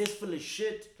successful as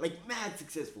shit, like mad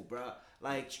successful, bruh.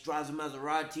 Like she drives a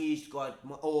Maserati, she's got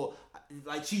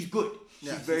like she's good,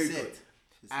 she's very good.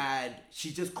 And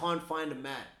she just can't find a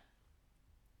man.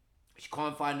 She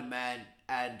can't find a man,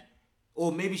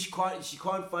 or maybe she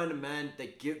can't find a man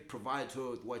that provides her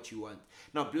with what she wants.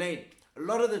 Now, Blaine, a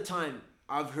lot of the time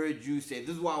I've heard you say,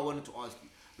 this is why I wanted to ask you.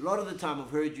 A lot of the time I've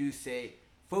heard you say,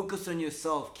 focus on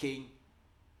yourself, king.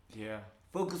 Yeah.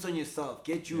 Focus on yourself.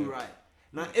 Get you right.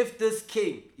 Now, if this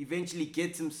king eventually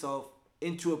gets himself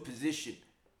into a position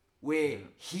where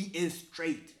he is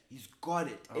straight, he's got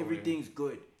it, everything's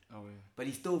good. But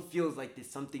he still feels like there's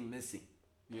something missing.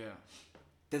 Yeah.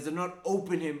 Does it not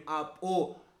open him up?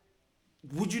 Or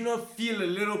would you not feel a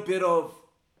little bit of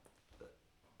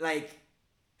like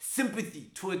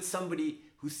sympathy towards somebody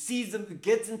who sees them, who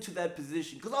gets into that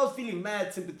position? Because I was feeling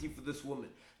mad sympathy for this woman.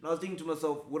 And I was thinking to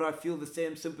myself, would I feel the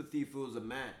same sympathy if it was a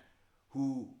man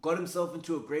who got himself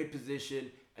into a great position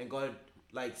and got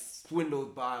like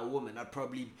swindled by a woman? I'd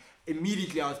probably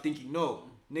immediately I was thinking, no,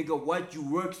 nigga, what, you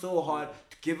work so hard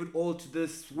to give it all to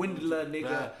this swindler,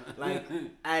 nigga. Like,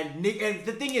 and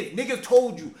the thing is, niggas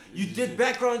told you, you did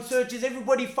background searches,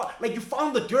 everybody you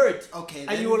found the dirt. Okay.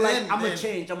 And you were like, I'm gonna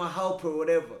change, I'm gonna help her,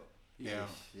 whatever. Yeah.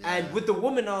 And with the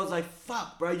woman, I was like,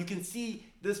 fuck, bro, you can see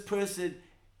this person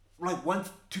like wants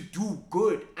to do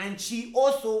good, and she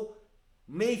also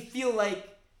may feel like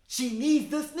she needs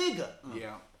this nigga.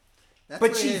 Yeah.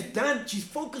 But she's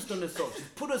focused on herself. She's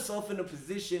put herself in a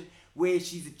position where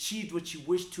she's achieved what she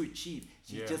wished to achieve.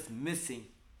 She's just missing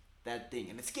that thing.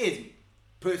 And it scares me,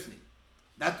 personally.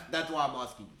 That's why I'm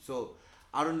asking you. So,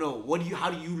 I don't know.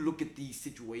 How do you look at these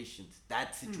situations?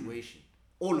 That situation?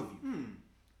 All of you.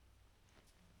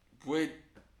 Wait.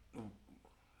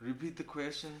 Repeat the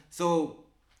question. So,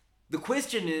 the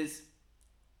question is,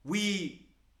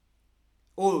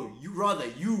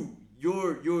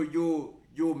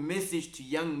 your message to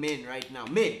young men right now,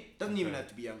 men, doesn't even have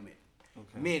to be young men,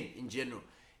 men in general,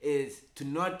 is to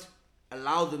not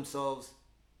allow themselves.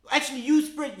 Actually,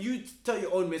 you tell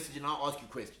your own message, and I'll ask you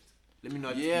questions. Let me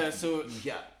not.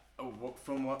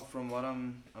 From what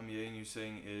I'm hearing you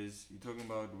saying is you're talking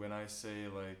about when I say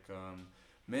like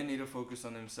men need to focus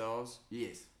on themselves.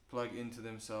 Yes. Plug into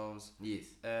themselves. Yes.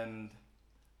 And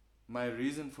my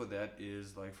reason for that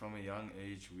is like from a young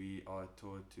age we are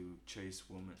taught to chase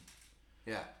women.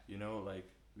 Yeah. You know, like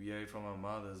we hear from our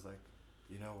mothers, like,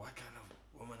 you know, what kind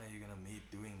of woman are you gonna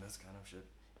meet doing this kind of shit?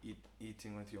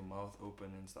 Eating with your mouth open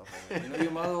and stuff like that. You know,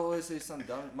 your mother always say some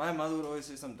dumb. My mother would always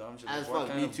say some dumb shit. As like, what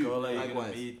kind of girl are you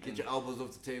gonna meet? Get your elbows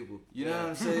off the table. You know what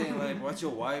I'm saying? Like, what's your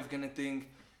wife gonna think?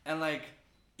 And like,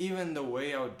 even the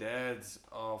way our dads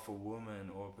are for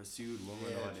women or pursued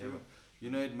women or whatever. True.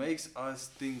 You know, it makes us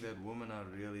think that women are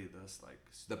really this like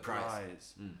the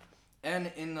prize.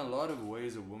 And in a lot of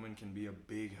ways, a woman can be a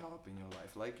big help in your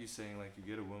life. Like you're saying, like you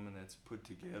get a woman that's put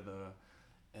together.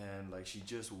 And like she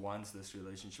just wants this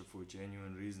relationship for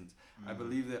genuine reasons. I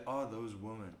believe there are those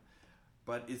women,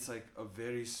 but it's like a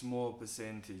very small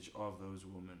percentage of those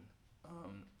women,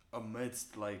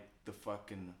 amidst like the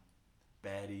fucking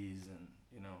baddies and,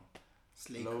 you know,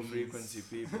 Slay low queens. frequency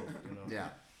people, you know. Yeah.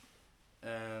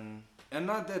 And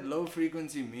not that low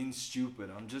frequency means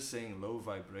stupid. I'm just saying low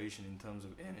vibration in terms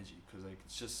of energy, because like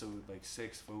it's just so like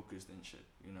sex focused and shit,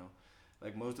 you know.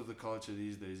 Like most of the culture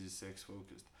these days is sex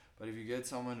focused. But if you get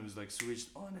someone who's like switched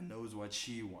on and knows what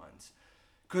she wants.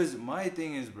 Because my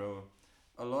thing is, bro,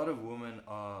 a lot of women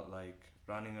are like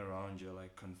running around you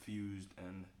like confused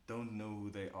and don't know who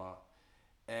they are.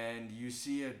 And you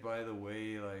see it by the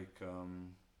way, like,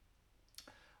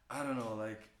 I don't know,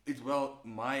 like, it's, well,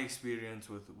 my experience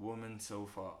with women so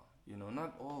far, you know,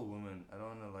 not all women. I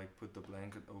don't want to like put the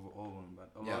blanket over all women,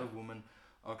 but a lot of women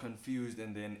are confused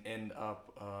and then end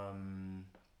up,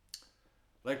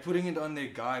 like putting it on their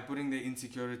guy, putting their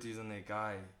insecurities on their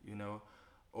guy, you know.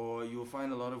 Or you'll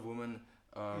find a lot of women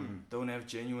don't have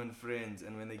genuine friends,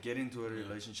 and when they get into a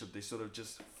relationship, they sort of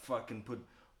just fucking put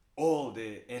all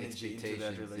their energy into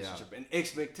that relationship and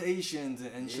expectations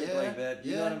and shit like that.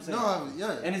 You know what I'm saying?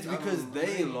 No, and it's because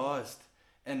they lost,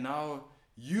 and now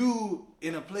you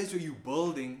in a place where you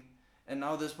building, and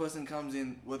now this person comes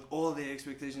in with all their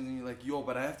expectations, and you're like, yo,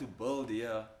 but I have to build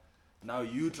here. Now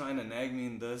you trying to nag me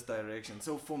in this direction.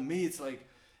 So for me, it's like,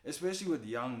 especially with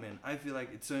young men, I feel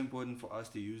like it's so important for us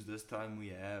to use this time we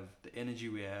have, the energy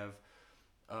we have,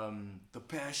 the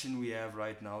passion we have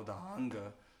right now, the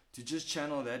hunger, to just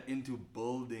channel that into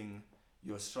building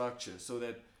your structure so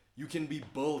that you can be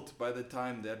built by the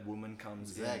time that woman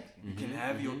comes in. You can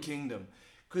have your kingdom.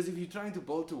 Because if you're trying to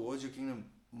build towards your kingdom,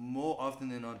 more often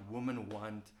than not, women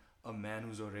want a man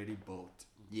who's already built.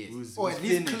 Yes. Or at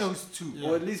least close to.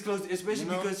 Or at least close,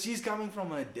 especially because she's coming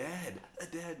from her dad. A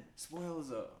dad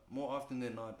spoils her. More often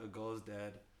than not, a girl's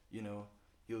dad, you know,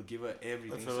 he'll give her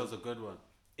everything. If it was a good one.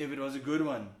 If it was a good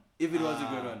one. If it was a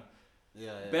good one.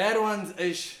 Yeah. Bad ones,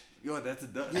 ish. Yo, that's a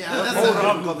that's a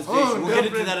whole conversation. We'll get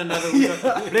into that another week.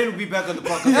 Blaine will be back on the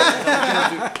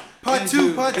podcast. Part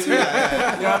two.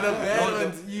 Yeah, the bad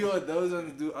ones, those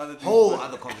ones do other things. Whole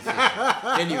other conversation.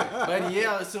 Anyway. But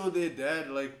yeah, so their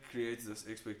dad like creates this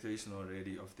expectation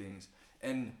already of things.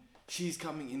 And she's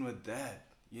coming in with that,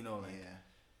 you know, like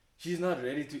she's not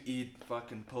ready to eat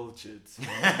fucking pilchards. My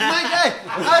guy,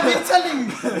 I've been telling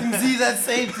Mimz that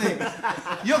same thing.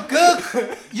 Your girl,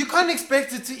 you can't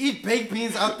expect her to eat baked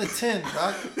beans out the tin,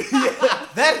 dog.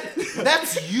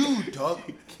 That's you, dog.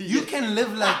 You can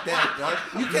live like that, dog.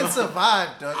 You can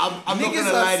survive, dog. I'm not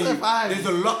gonna lie to you. There's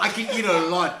a lot. I can eat a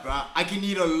lot, bro. I can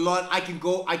eat a lot. I can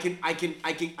go. I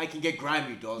can get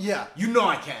grimy, dog. Yeah. You know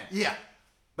I can. Yeah.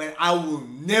 But I will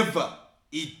never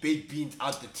eat baked beans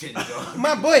out the tin, dog.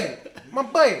 My boy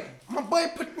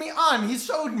put me on. He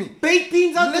showed me. Baked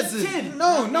beans out the tin.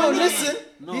 No, listen.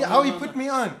 How he put me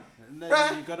on.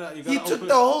 Bruh, he took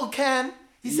the whole can.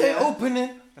 He said, open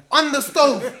it on the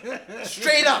stove.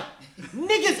 Straight up.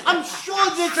 Niggas, I'm sure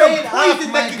there's Straight some poison up,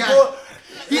 that my can guy. go.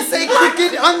 He say, cook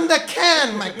it on the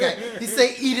can, my guy. He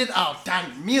say, eat it out.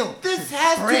 Done. Meal. This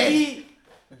has Bread. to be.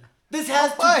 This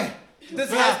has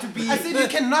to be. I said you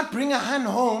cannot bring a hand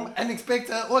home and expect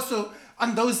her also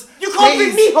on those. You can't bring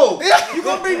days. me home. You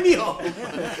can't bring me home.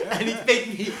 And he begged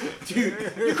me to.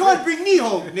 You can't bring me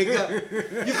home,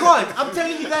 nigga. You can't. I'm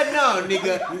telling you that now,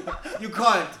 nigga. You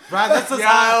can't. Right, that's just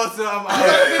I'm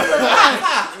out.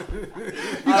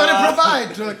 You gotta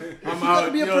provide, Chuck. I'm You gotta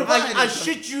out. be a Yo, provider. I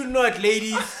shit you not,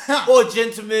 ladies or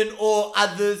gentlemen or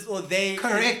others or they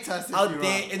Correct us if out you're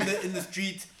there wrong. in the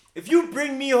streets. If you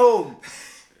bring me home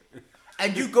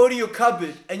and you go to your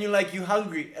cupboard and you're like, you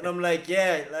hungry, and I'm like,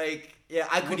 yeah, like Yeah,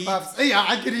 I could eat. Yeah,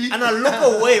 I could eat. And I look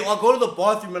away, or I go to the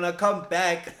bathroom and I come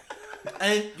back,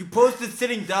 and you posted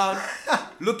sitting down,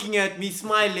 looking at me,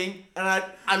 smiling, and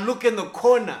I look in the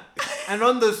corner, and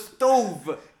on the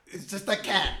stove, It's just a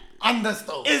can on the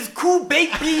stove. is cool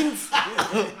baked beans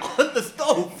on the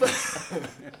stove.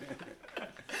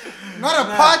 Not a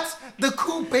pot, the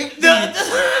cool baked beans.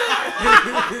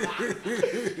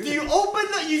 Do you open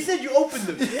them? You said you opened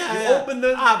them. Yeah, you yeah. open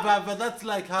them. But that's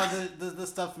like how the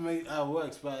stuff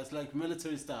works, but it's like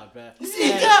military stuff, man.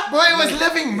 See, boy was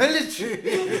living military.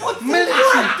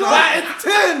 Military. But it's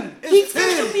 10. It's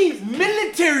 10. Means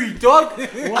military, dog.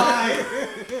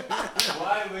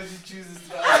 Why would you choose this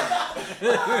style?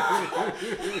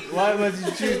 Why would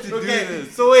you choose to do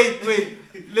this? So wait.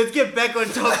 Let's get back on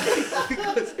topic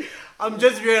because I'm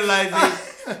just realizing.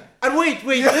 And wait.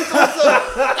 This also.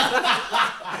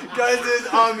 Guys, this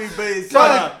army base.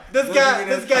 This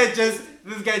guy just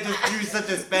threw such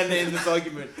a spanner in this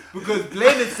argument because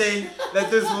Blaine is saying that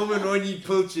this woman won't eat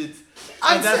pilchards.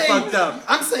 And that's fucked up.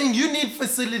 I'm saying you need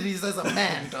facilities as a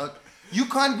man, dog. You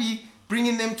can't be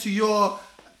bringing them to your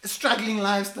struggling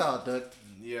lifestyle, dog.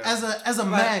 Yeah. As a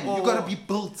man, you gotta be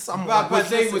built somewhere. But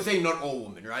we're saying not all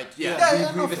women, right? Yeah,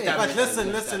 no, we've fair. established But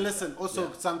that. listen.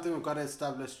 Also, something we've got to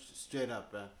establish straight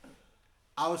up, man.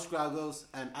 Our struggles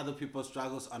and other people's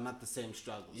struggles are not the same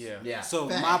struggles. Yeah. So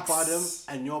my Facts. bottom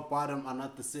and your bottom are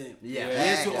not the same. Yeah.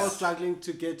 Yes, we're all Facts. struggling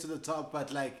to get to the top,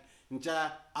 but like,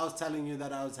 Nja, I was telling you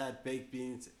that I had baked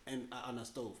beans and on a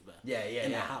stove, man.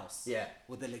 In a house. Yeah.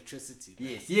 With electricity.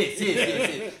 Yes.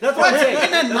 That's what I'm saying.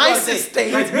 In a nice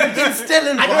estate, in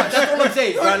Stellenbosch. That's what I'm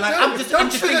saying, bro. Like, I'm just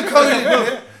Don't thinking to sugarcoat myself,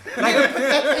 it. Like, put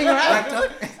that thing right, dog.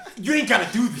 you ain't gotta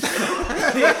do this.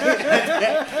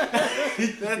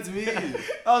 That's me.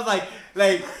 I was like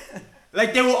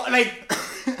they were like.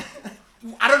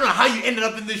 I don't know how you ended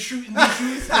up in these shoes,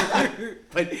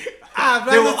 but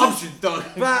there were options, dog.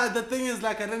 But the thing is,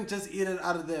 like, I didn't just eat it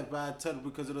out of there, but I told it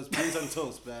because it was beans on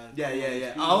toast, man.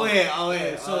 Yeah. Oh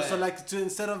yeah. So like,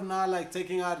 instead of now, like,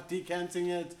 taking out, decanting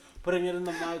it, putting it in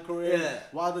the microwave,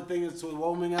 while the thing is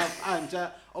warming up, and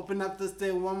just open up this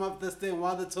thing, warm up this thing,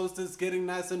 while the toast is getting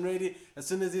nice and ready. As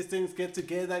soon as these things get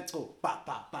together,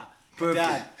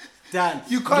 Perfect. Done.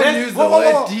 You can't use the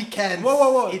word decant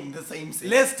in the same sentence.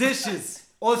 Less dishes.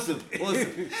 Awesome. So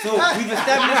we've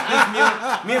established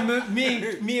this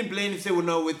meal. Me and Blaine have said we're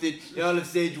not with it. Y'all have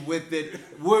said you're with it.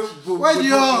 What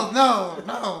y'all?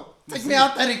 No. Take me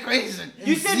out that equation.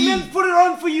 You said Mimz put it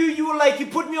on for you. You were like, he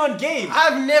put me on game.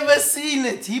 I've never seen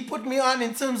it. He put me on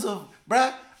in terms of,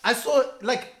 bruh, I saw,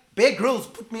 like, Bear Grylls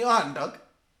put me on, dog.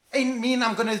 Ain't mean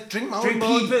I'm gonna drink my own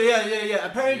pee. Yeah.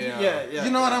 Apparently, yeah.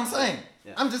 You know what I'm saying?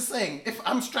 Yeah. I'm just saying, if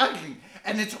I'm struggling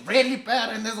and it's really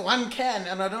bad and there's one can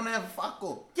and I don't have fuck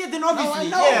all. Yeah, then obviously,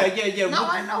 Now I know. yeah. Now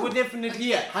I know. We're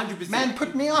definitely, 100%. Man,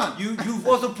 put me on. You've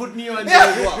also put me on there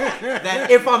as well. That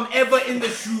if I'm ever in the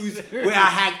shoes where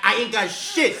I ain't got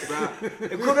shit, bro.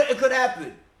 It could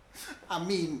happen. I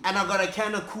mean, And I got a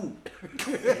can of cool.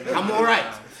 I'm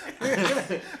alright.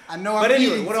 I know But I'm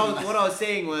anyway, eating what too I was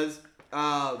saying was,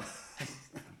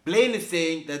 Blaine is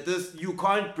saying that you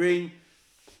can't bring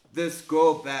this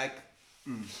girl back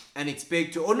and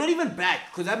expect to, or not even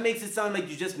back, because that makes it sound like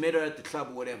you just met her at the club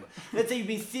or whatever. Let's say you've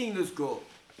been seeing this girl,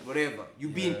 whatever.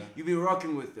 You've been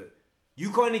rocking with her. You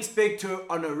can't expect her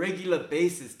on a regular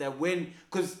basis that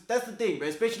because that's the thing, right?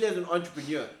 Especially as an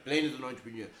entrepreneur. Blaine is an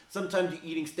entrepreneur. Sometimes you're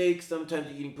eating steaks, sometimes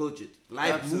you're eating pilchards.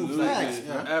 Life moves like that.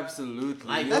 Yeah. Absolutely.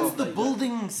 Like, That's the like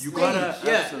building stage. you gotta,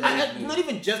 Absolutely. not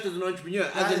even just as an entrepreneur,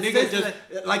 as a it's nigga, just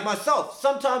just like myself.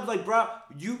 Sometimes, like, bro,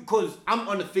 cause I'm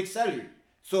on a fixed salary,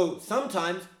 so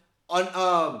sometimes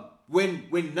on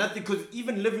when nothing, cause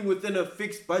even living within a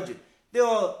fixed budget, there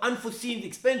are unforeseen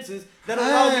expenses that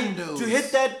allow me to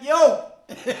hit that.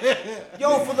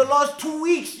 Yo, for the last 2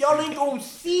 weeks, y'all ain't gonna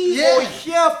see or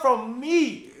hear from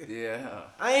me. Yeah.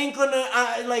 I ain't gonna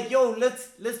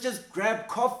let's just grab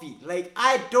coffee. Like,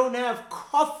 I don't have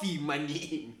coffee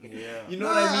money. Yeah. You know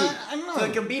what I mean? I know. So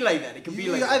it can be like that. It can be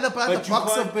You like either that. buy But the you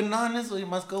box can't- of bananas or you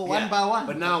must go yeah. one by one.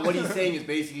 But now what he's saying is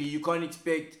basically you can't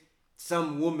expect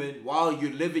some woman while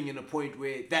you're living in a point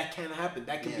where that can happen.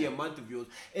 That can be a month of yours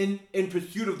in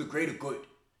pursuit of the greater good.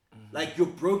 Like, you're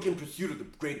broke in pursuit of the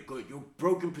greater good. You're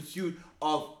broke in pursuit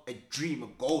of a dream, a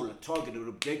goal, a target, an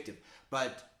objective.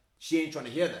 But she ain't trying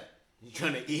to hear that. She's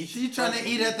trying to eat. She's trying to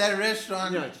eat at that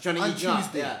restaurant She's trying to on eat now.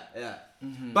 Tuesday. Yeah.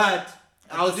 But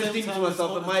I was just At the same thinking to time,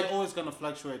 myself, it it's might. always gonna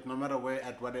fluctuate no matter where,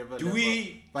 at whatever Do level.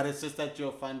 we- But it's just that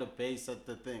you'll find a base at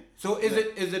the thing. So is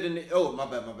it in? Oh, my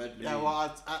bad. Yeah,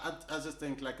 well, I just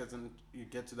think, like, as in you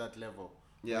get to that level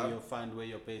Yeah. Where you'll find where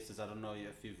your base is. I don't know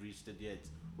if you've reached it yet.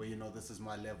 Where you know this is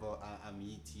my level. I'm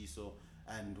ET. So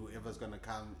and whoever's gonna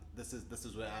come, this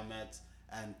is where I'm at.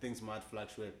 And things might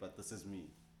fluctuate, but this is me.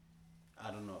 I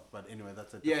don't know, but anyway,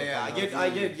 that's a different I get.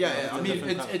 I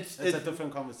mean, it's a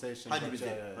different conversation.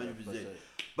 100%.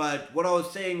 But what I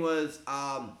was saying was,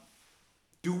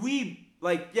 do we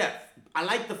I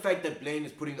like the fact that Blaine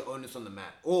is putting the onus on the man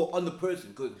or on the person,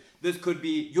 because this could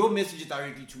be your message is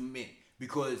directly to men,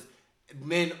 because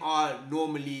men are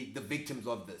normally the victims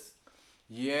of this.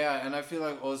 Yeah, and I feel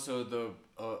like also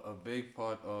a big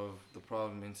part of the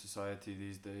problem in society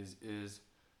these days is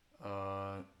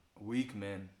weak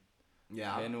men.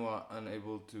 Yeah. Men who are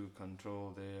unable to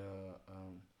control their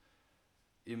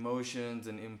emotions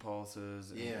and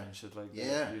impulses and shit like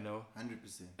that, you know?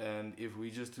 100%. And if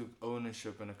we just took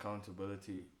ownership and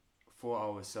accountability for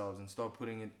ourselves and start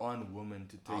putting it on women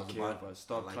to take care of us,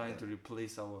 stop trying to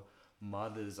replace our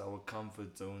mothers, our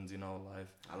comfort zones in our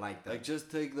life. I like that. Like, just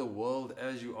take the world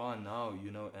as you are now,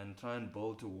 you know, and try and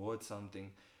build towards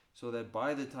something so that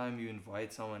by the time you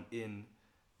invite someone in,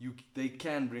 they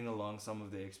can bring along some of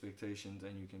their expectations,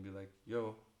 and you can be like,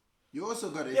 yo. You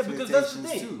also got expectations because that's the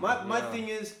thing. Too. My thing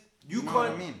is, you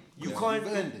can't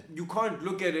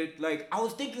look at it like, I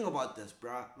was thinking about this,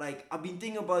 bruh. Like, I've been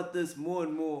thinking about this more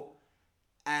and more,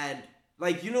 and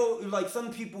like, you know, like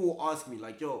some people will ask me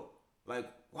like, yo, like,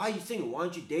 why are you single? Why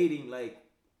aren't you dating? Like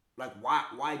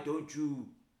why don't you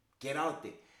get out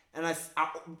there? And I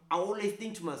always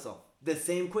think to myself the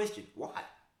same question: why?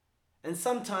 And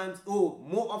sometimes,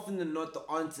 more often than not, the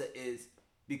answer is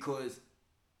because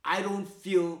I don't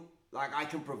feel like I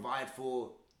can provide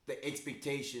for the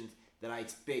expectations that I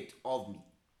expect of me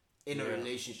in a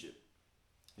relationship.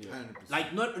 Yeah. 100%.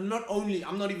 Like not only,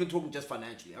 I'm not even talking just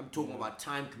financially. I'm talking about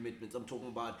time commitments. I'm talking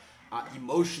about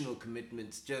emotional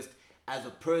commitments, just as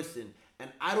a person.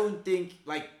 And I don't think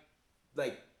like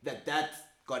that's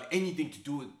got anything to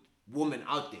do with women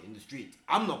out there in the streets.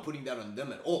 I'm not putting that on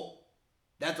them at all.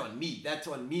 That's on me. That's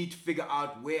on me to figure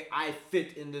out where I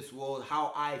fit in this world,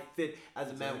 how I fit as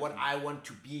a man, what I want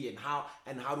to be, and how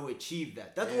to achieve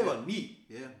that. That's all on me.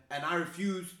 Yeah. And I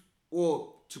refuse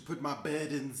to put my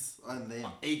burdens on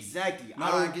them. Exactly. No,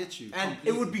 I get you. And completely.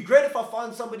 it would be great if I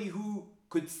found somebody who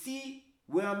could see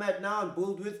where I'm at now and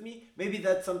build with me. Maybe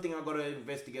that's something I gotta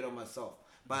investigate on myself.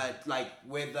 But like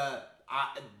whether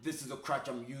this is a crutch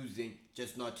I'm using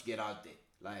just not to get out there.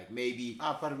 Like maybe.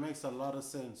 But it makes a lot of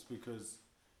sense because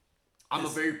I'm a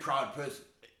very proud person.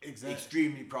 Exactly.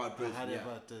 Extremely proud person. I had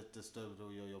ever disturbed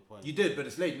your point. You did, but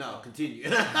it's late now. Continue.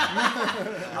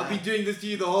 I've been doing this to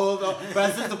you the whole time.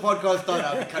 But since the podcast started,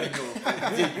 I've been cutting you off.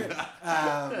 Continue.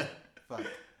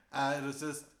 It was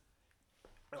just,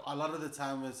 a lot of the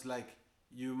time it's like,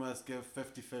 you must give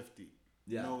 50-50.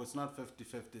 Yeah. No, it's not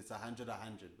 50-50. It's 100-100.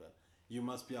 But you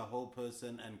must be a whole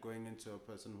person and going into a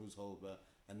person who's whole. But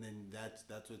and then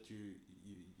that's what you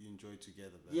enjoy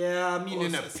together. But yeah, I mean,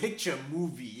 in a picture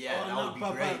movie, that would be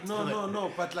great.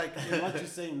 No. But like what you're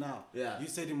saying now, yeah. You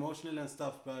said emotional and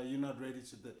stuff, but you're not ready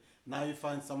to. Now you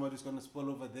find somebody who's gonna spoil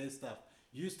over their stuff.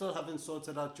 You still haven't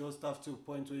sorted out your stuff to a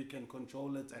point where you can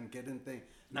control it and get in thing.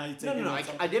 Now you take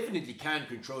I definitely can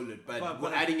control it, but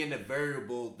we're adding in a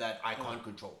variable that I can't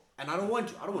control, and I don't want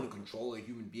to. I don't want to control a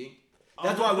human being.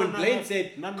 That's why when Blaine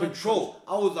said control,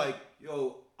 I was like,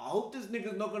 yo. I hope this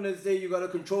nigga's not gonna say you gotta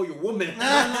control your woman.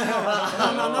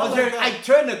 I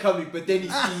turned a coming, but then he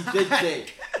did say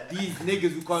these niggas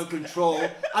who can't control.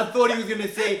 I thought he was gonna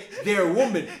say their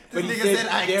woman, but he said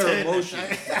their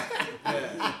emotions. Yeah.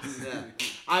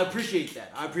 I appreciate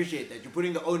that. You're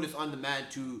putting the onus on the man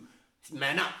to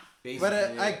man up, basically.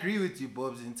 But I agree with you,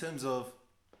 Bobs, in terms of,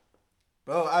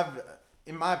 bro.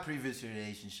 In my previous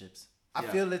relationships, I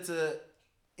feel it's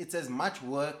as much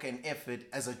work and effort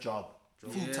as a job.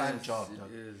 Full-time job,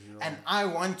 dog. And I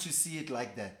want to see it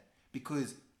like that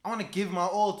because I want to give my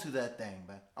all to that thing,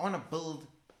 but I want to build,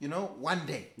 one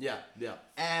day. Yeah.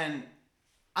 And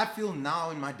I feel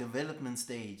now in my development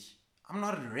stage, I'm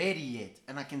not ready yet,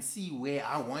 and I can see where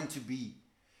I want to be.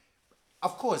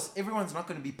 Of course, everyone's not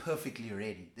going to be perfectly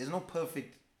ready. There's no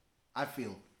perfect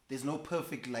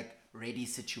like ready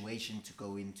situation to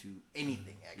go into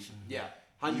anything actually. Yeah,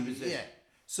 100%. Yeah.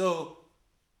 So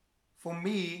for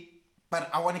me. But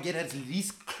I want to get at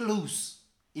least close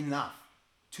enough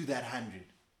to that 100,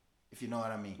 if you know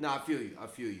what I mean. No, I feel you.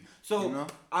 So,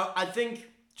 I think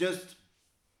just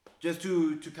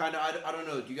to kind of, I don't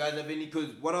know, do you guys have any, because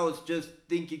what I was just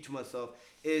thinking to myself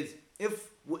is, if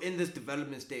we're in this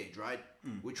development stage, right?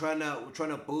 We're trying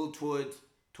to build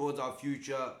towards our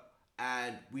future,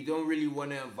 and we don't really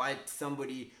want to invite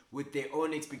somebody with their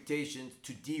own expectations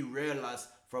to derail us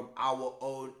from our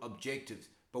own objectives.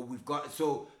 But we've got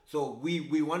so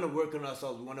we want to work on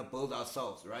ourselves. We want to build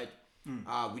ourselves, right?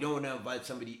 We don't want to invite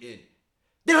somebody in.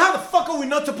 Then how the fuck are we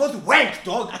not supposed to wank,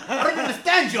 dog? I don't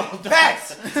understand y'all.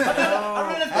 Facts. I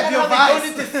don't understand how they go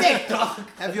into sex, dog.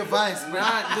 Have your vice, bro.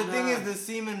 The thing is the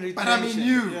semen retention. But I mean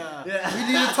you. Yeah. We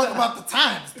need to talk about the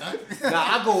times, dog.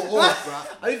 Nah, I go off, bro.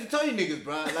 I used to tell you niggas,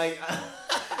 bro. Like,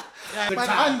 but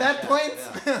on that point.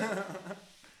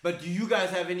 But do you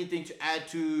guys have anything to add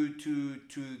to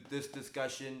this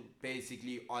discussion,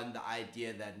 basically on the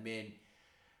idea that men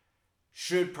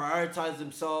should prioritize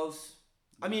themselves?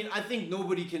 I mean, I think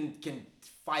nobody can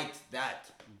fight that,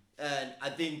 and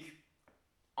I think,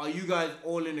 are you guys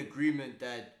all in agreement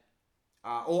that?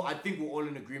 I think we're all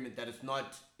in agreement that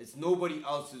it's nobody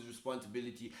else's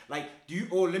responsibility. Like,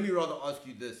 let me rather ask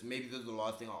you this. Maybe this is the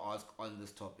last thing I'll ask on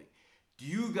this topic. Do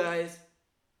you guys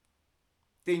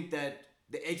think that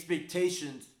the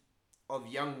expectations of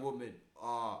young women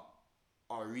are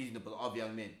reasonable of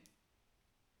young men?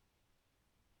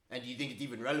 And do you think it's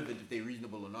even relevant if they're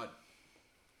reasonable or not?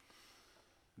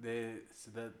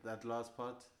 So that last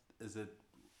part, is it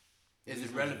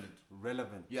relevant?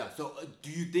 Relevant. Yeah. So do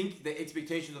you think the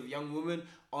expectations of young women,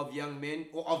 of young men,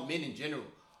 or of men in general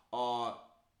are,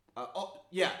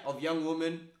 of young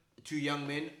women to young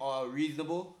men are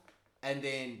reasonable? And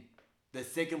then the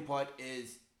second part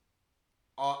is,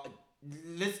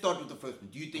 let's start with the first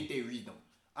one. Do you think they're reasonable?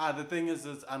 The thing is,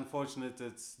 it's unfortunate.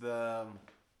 It's the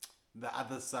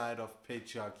other side of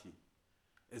patriarchy.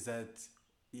 Is that,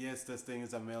 yes, this thing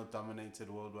is a male-dominated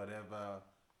world, whatever,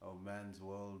 or man's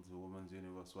world, woman's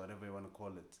universe, whatever you want to call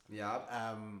it. Yeah.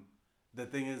 The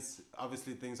thing is,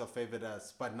 obviously things are favored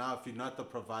us, but now if you're not the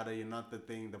provider, you're not the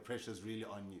thing, the pressure's really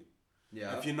on you.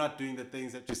 Yeah. If you're not doing the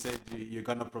things that you said you're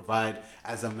going to provide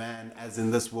as a man, as in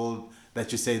this world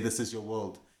that you say this is your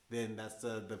world, then that's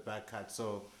the back cut.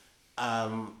 So,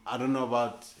 I don't know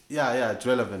about, it's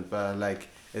relevant, but like,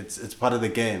 it's part of the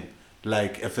game.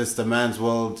 Like, if it's the man's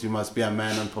world, you must be a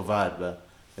man and provide, but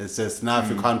it's just now if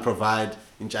you can't provide,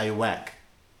 enjoy your whack.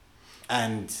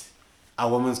 And a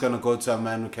woman's going to go to a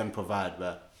man who can provide,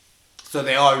 but. So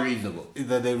they are reasonable.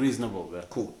 They're reasonable, but.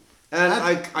 Cool. And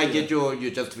I get your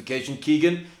justification,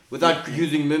 Keagan. Without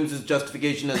using Mimz's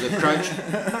justification as a crutch,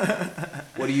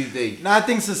 what do you think? No, I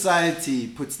think society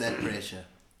puts that pressure.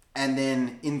 And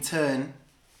then, in turn,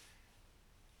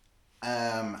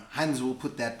 Hans will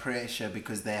put that pressure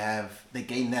because they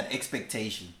gain that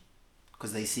expectation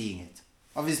because they're seeing it.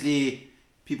 Obviously,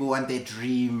 people want their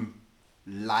dream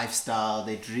lifestyle,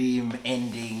 their dream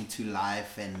ending to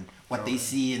life, and what they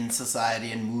see in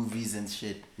society and movies and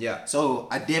shit. Yeah. So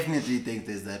I definitely think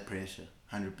there's that pressure,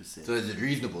 100%. So is it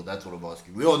reasonable? That's what I'm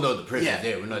asking. We all know the pressure's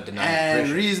there. We're not denying the pressure.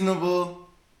 And reasonable,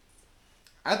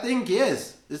 I think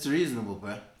yes, it's reasonable,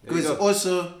 bro.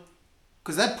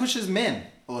 Because that pushes men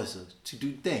also to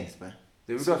do things, bro.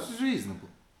 There we go. It's reasonable.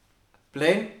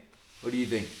 Blaine, what do you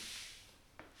think?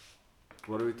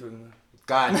 What are we talking about?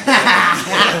 God.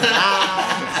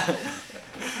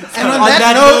 And on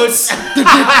that note,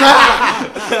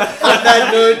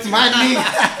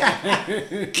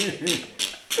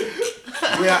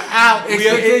 we are out.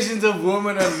 Expectations of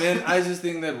women and men. I just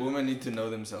think that women need to know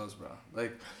themselves, bro.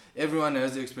 Like, everyone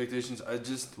has the expectations. I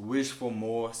just wish for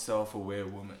more self-aware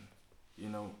women. You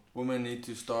know, women need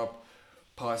to stop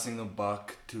passing the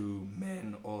buck to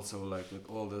men also, like, with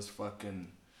all this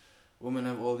fucking... Women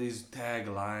have all these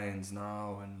taglines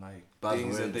now and, like,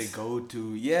 things that they go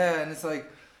to. Yeah, and it's like,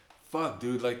 fuck,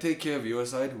 dude, like, take care of your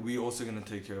side. We also gonna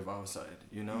take care of our side,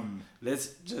 you know?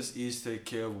 Let's just each take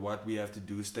care of what we have to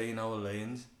do. Stay in our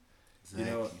lanes. Exactly.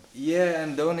 You know? Yeah,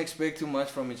 and don't expect too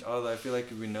much from each other. I feel like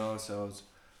if we know ourselves,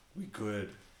 we good.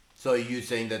 So are you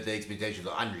saying that the expectations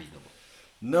are unreasonable?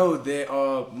 No, there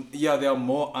are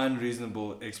more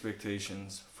unreasonable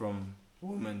expectations from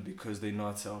women because they're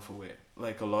not self-aware.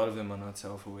 Like, a lot of them are not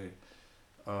self-aware.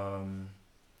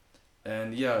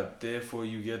 And yeah, therefore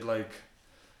you get like,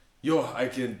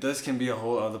 this can be a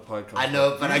whole other podcast. I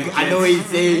know, but I know what he's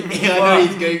saying. I know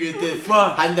he's going with this.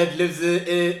 And that lives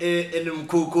in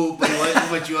Mkuku,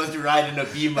 but she wants to ride in a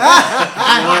beamer. No,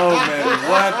 man,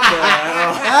 what the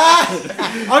hell?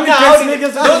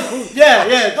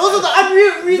 Yeah, those are the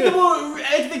unreasonable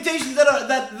expectations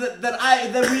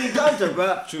that we encounter,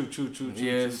 bro. True.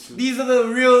 Yes. These are the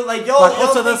real, like, yo. But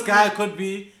also, this guy could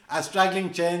be a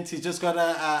struggling gent. He just got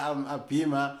a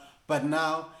beamer, but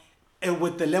now,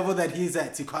 with the level that he's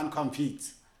at, he can't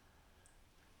compete.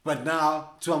 But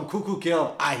now, to Mkuku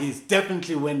girl, he's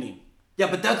definitely winning. Yeah,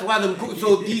 but that's why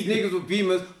so these niggas with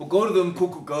beamers will go to the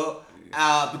Mkuku girl,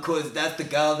 because that's the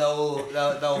girl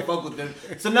that will fuck with them.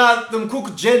 So now them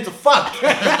cook gents are fucked.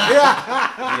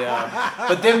 Yeah.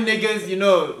 But them niggas, you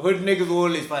know, hood niggas will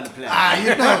always find a plan.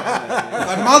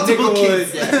 Got multiple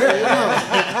kids.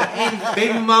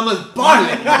 Baby mama's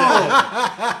balling.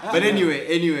 But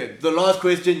anyway, the last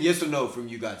question, yes or no from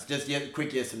you guys. Just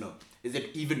quick yes or no. Is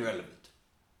it even relevant?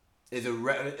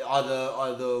 Are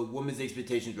the women's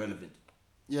expectations relevant?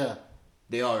 Yeah.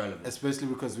 They are relevant. Especially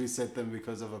because we set them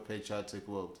because of a patriotic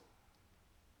world.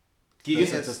 Keagan?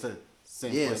 That's just the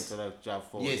same point that I've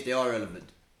dropped forward. Yes, they are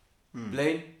relevant.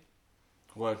 Blaine?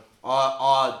 What?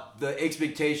 Are the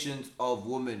expectations of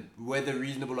women, whether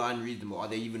reasonable or unreasonable, are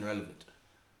they even relevant?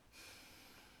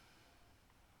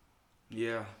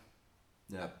 Yeah.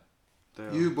 Yeah.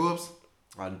 You, Bobs?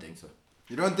 I don't think so.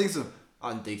 You don't think so?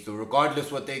 I don't think so. Regardless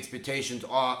what the expectations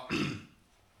are,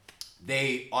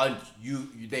 they aren't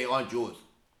yours.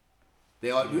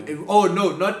 They are. Oh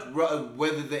no, not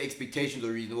whether the expectations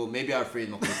are reasonable. Maybe I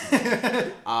phrased my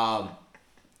question.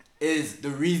 Is the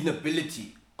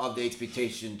reasonability of the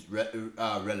expectations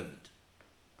relevant?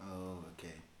 Oh,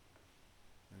 okay.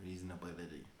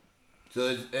 Reasonability.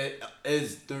 So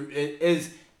is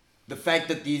the fact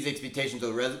that these expectations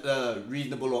are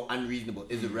reasonable or unreasonable,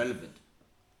 is it relevant?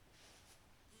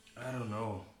 I don't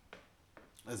know.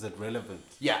 Is it relevant?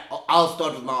 Yeah, I'll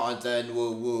start with my answer and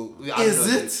we'll Is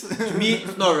it? To me,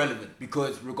 it's not relevant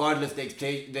because regardless, the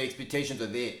expectations are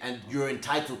there and you're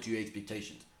entitled to your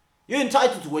expectations. You're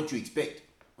entitled to what you expect.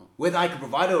 Whether I can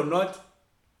provide it or not,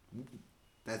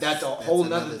 that's a whole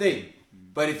nother thing.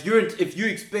 But if you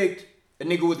expect a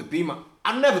nigga with a Beamer,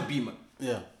 I don't have a Beamer.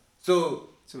 Yeah. So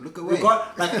look away.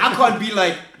 Like I can't be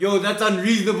like, yo, that's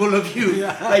unreasonable of you.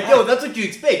 Yeah. Like, yo, that's what you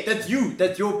expect. That's you.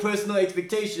 That's your personal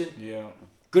expectation. Yeah.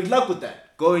 Good luck with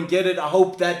that. Go and get it. I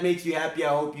hope that makes you happy. I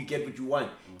hope you get what you want.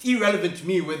 It's irrelevant to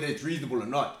me whether it's reasonable or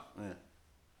not. Yeah.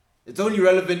 It's only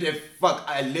relevant if,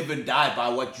 I live and die by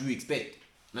what you expect.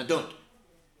 And I don't.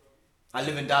 I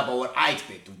live and die by what I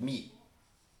expect of me.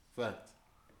 Fact.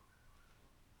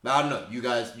 But I don't know. You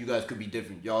guys could be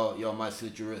different. Y'all might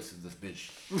slit your wrists with this bitch.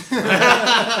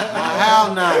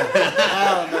 Hell no.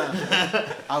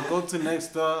 I'll go to next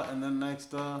door and then next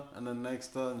door and then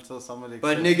next door until somebody.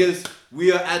 But niggas,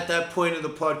 we are at that point of the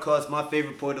podcast, my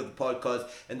favorite point of the podcast,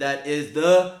 and that is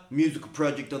the musical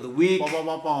project of the week.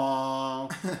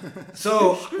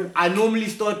 So I normally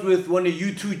start with one of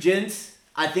you two gents.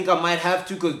 I think I might have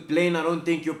to because Blaine, I don't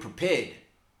think you're prepared.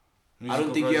 I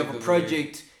don't think you have a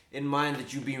project in mind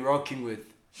that you've been rocking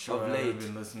with of late. I've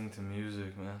been listening to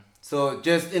music, man. So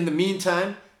just in the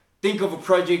meantime, think of a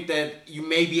project that you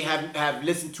maybe have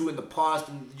listened to in the past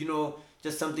and, you know,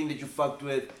 just something that you fucked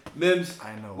with. Mimz,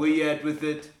 I know. Where you at with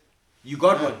it? You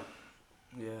got one?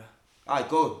 Yeah. Alright,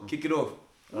 go. Kick it off.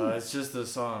 It's just a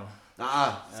song.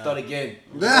 Start again.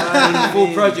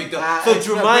 Full project. So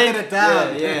to remind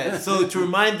So to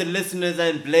remind the listeners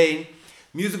and Blaine,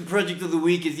 music project of the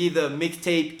week is either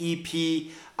mixtape, EP.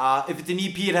 If it's an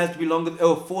EP, it has to be longer.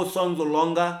 4 songs or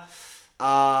longer.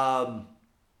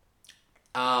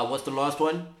 What's the last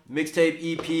one? Mixtape,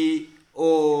 EP,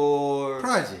 or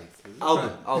project.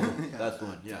 Album. That's the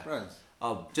one. Yeah.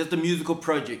 Just a musical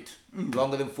project,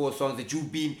 longer than 4 songs that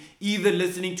you've been either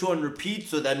listening to on repeat,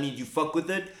 so that means you fuck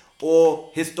with it, or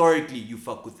historically you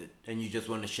fuck with it and you just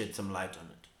want to shed some light on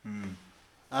it.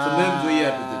 So Mimz, where you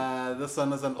at with it? This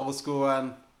one is an old school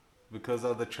one because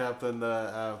of the trap and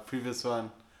the previous one.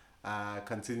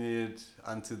 Continued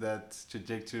onto that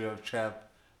trajectory of trap,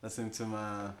 listening to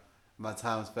my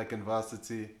times back in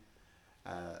varsity.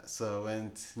 So I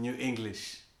went New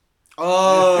English.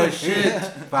 Oh shit!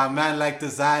 By a man like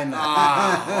Desiigner.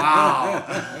 Wow.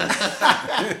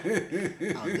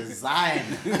 Design.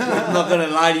 I'm not gonna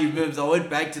lie to you, Mimz. I went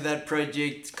back to that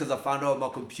project because I found out on my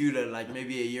computer like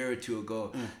maybe a year or 2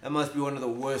 ago. That must be one of the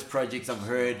worst projects I've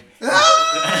heard in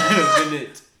a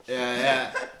minute.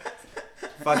 Yeah.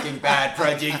 Fucking bad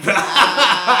project.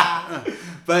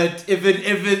 But if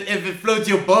it floats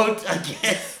your boat, I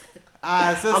guess.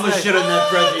 I'm gonna shit on that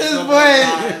project. This boy,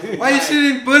 why you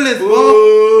shooting bullets,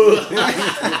 bro?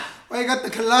 Why you got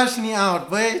the Kalashni out,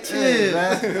 boy? Chill.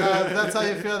 That's how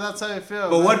you feel.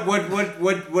 But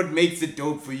what makes it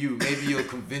dope for you? Maybe you'll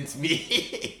convince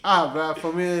me. Bro,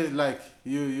 for me, like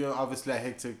you obviously a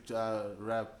hectic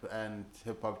rap and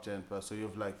hip hop gent, bro. So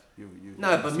you.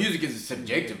 Nah, but music is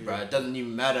subjective, bro. It doesn't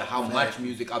even matter how much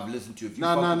music I've listened to. If you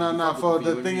no. For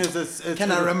the thing is, it's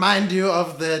Can I remind you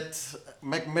of that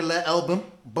Mac Miller album,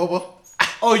 Bobo?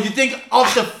 Oh, you think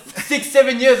after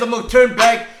 6-7 years I'm gonna turn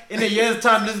back in a year's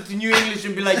time, listen to New English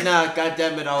and be like, nah,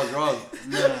 goddamn it, I was wrong.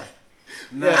 Yeah.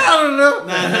 Nah. I don't know.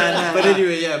 Nah. But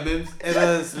anyway, yeah, Mimz. It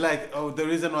was like, the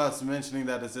reason why I was mentioning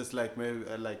that is just like maybe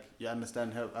like you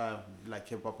understand hip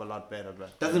hop a lot better,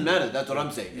 but Doesn't matter. That's what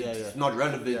I'm saying. Yeah, It's not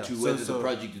relevant to whether the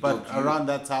project is dope. But around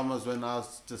that time was when I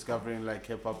was discovering like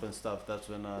hip hop and stuff. That's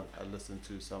when I listened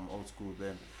to some old school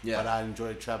then. Yeah. But I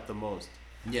enjoyed trap the most.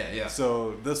 Yeah.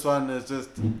 So this one is just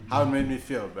how it made me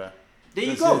feel, bro. There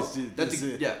you go.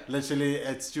 Yeah. Literally,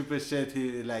 it's stupid shit.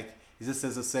 He just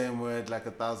says the same word like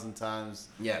 1,000 times.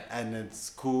 Yeah. And it's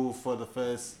cool for the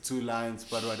first 2 lines,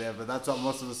 but whatever. That's what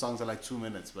most of the songs are like 2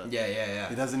 minutes, but Yeah.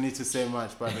 he doesn't need to say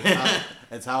much, but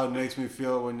it's how it makes me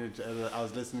feel when I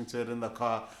was listening to it in the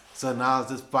car. So now I was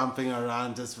just bumping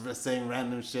around, just saying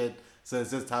random shit. So it's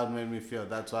just how it made me feel.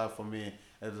 That's why for me,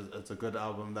 it's a good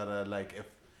album that I like.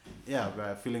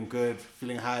 Bro, feeling good,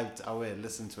 feeling hyped. I will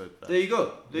listen to it. Bro. There you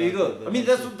go. I mean,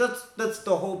 that's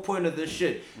the whole point of this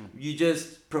shit. You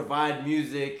just provide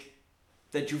music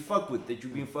that you fuck with, that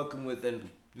you've been fucking with, and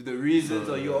the reasons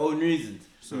are your own reasons.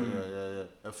 So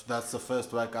yeah. If that's the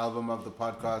first whack album of the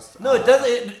podcast. No, it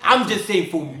doesn't. I'm just saying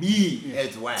for me,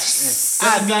 it's whack.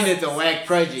 Doesn't mean it's a whack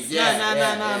project.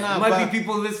 Nah. Might be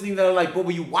people listening that are like, "But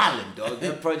were you wildin', dog?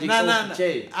 That project's supposed to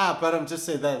change." But I'm just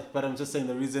saying that. But I'm just saying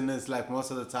the reason is like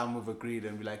most of the time we've agreed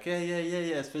and be like,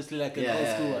 yeah, especially like in old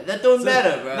school. Yeah. That don't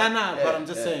matter, bro. But I'm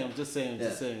just saying.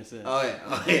 Oh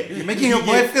yeah. You're making your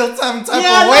boy feel some type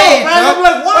Yeah, of way, no, dog. I'm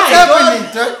like, why, What's happening,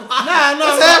 dog?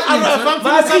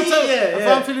 What's happening? If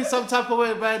I'm feeling some type of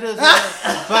way about this,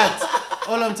 but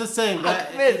all I'm just saying,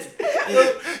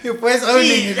 Your boy's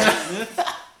owning it.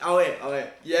 Oh wait.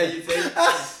 Yeah, you say.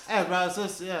 Hey, bro, it's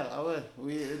just it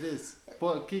is.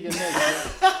 Boy, Keagan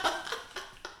next.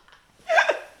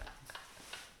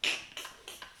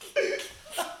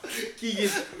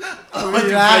 Keagan,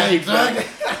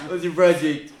 What's your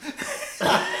project?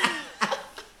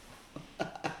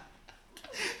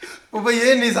 But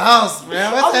you're in his house,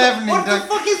 man. What's happening, What dog? the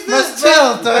fuck is this, Let's bro?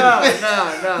 chill, dog.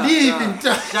 No. Leave him,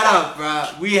 dog. Shut up, bro.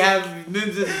 We have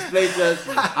Mimz has explained to us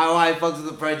how I fucks with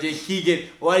the project. Keagan,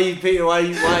 why do you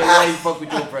fuck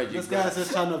with your project? This guy's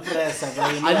just trying to press.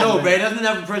 I know, bro. He doesn't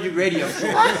have a project ready, I'm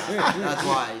sure. That's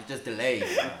why. It's just delayed.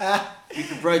 Keep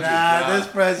the project, bro. This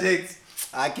project,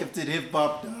 I kept it hip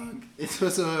hop, dog. It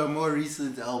was a more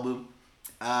recent album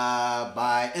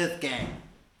by EarthGang.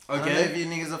 I don't know if you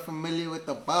niggas are familiar with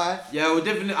the bar. Yeah, well,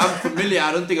 definitely. I'm familiar.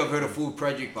 I don't think I've heard a full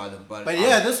project by them, but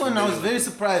yeah, this one I was very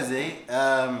surprised.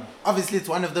 Obviously, it's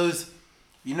one of those.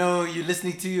 You're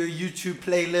listening to your YouTube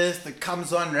playlist that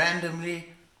comes on randomly.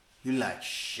 You're like,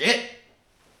 shit.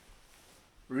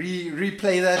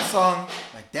 Replay that song.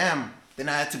 Like, damn. Then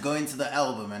I had to go into the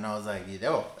album and I was like,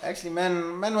 actually,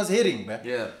 man was hitting, bro.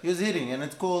 Yeah. He was hitting, and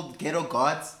it's called Ghetto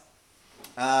Gods.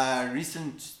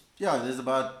 There's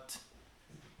about,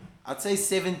 I'd say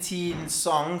 17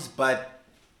 songs, but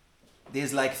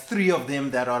there's like 3 of them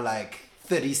that are like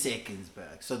 30 seconds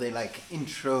back. So they're like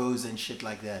intros and shit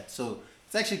like that. So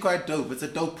it's actually quite dope. It's a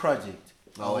dope project.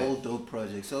 Dope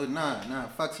project. So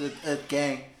fucks with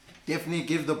EarthGang. Definitely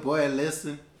give the boy a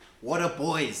listen. What a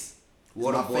Boys.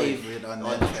 What my a Boys favorite on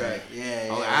that track. Yeah.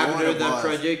 I haven't heard that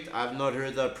project. I've not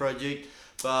heard that project.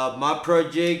 But my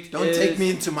project Don't take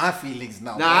me into my feelings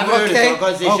now. Nah, I haven't heard it, so I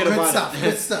can't say shit about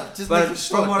Good stuff. Just but make it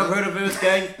short, from what I've heard of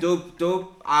EarthGang,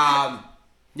 dope.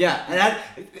 Yeah, and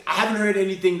I haven't heard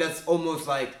anything that's almost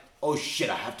like, oh shit,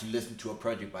 I have to listen to a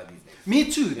project by these names. Me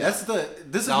too. Yeah.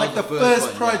 This is like the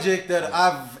first project that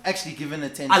I've actually given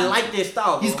attention. I like their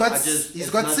style. He's got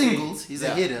singles. He's a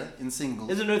hitter in singles.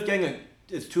 Isn't EarthGang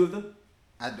it's 2 of them?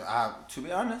 To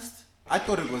be honest, I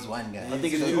thought it was one guy. I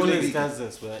think it's two niggas does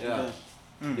this, but yeah.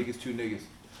 I think it's 2 niggas.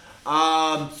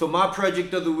 So my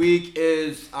project of the week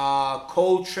is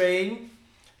Coltrane,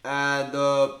 and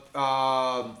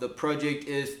the project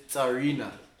is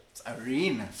Tsarina.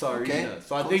 Tsarina. Okay.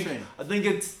 So I think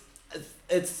it's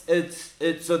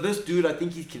so this dude, I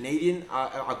think he's Canadian.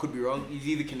 I could be wrong. He's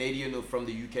either Canadian or from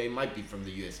the UK. Might be from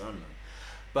the US. I don't know.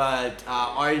 But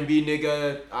R&B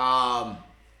nigga.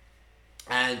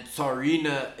 And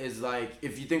Tsarina is like,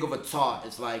 if you think of a Tsar,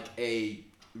 it's like a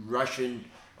Russian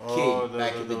king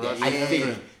back in the day. I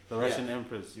think the Russian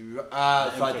empress. So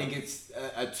I think it's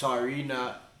a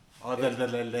Tsarina. Oh, the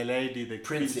lady, the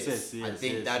princess. Yes, I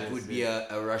think that would be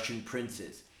a Russian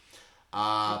princess.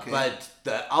 Okay. But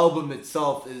the album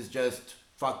itself is just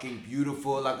fucking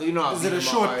beautiful. Like, is it a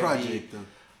short project though?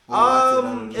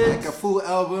 It's like a full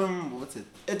album. What's it?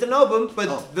 It's an album,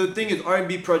 but the thing is,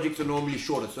 R&B projects are normally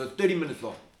shorter, so it's 30 minutes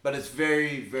long. But it's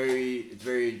very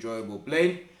enjoyable.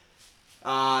 Blaine,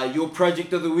 your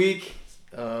project of the week?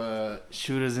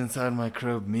 Shooters Inside My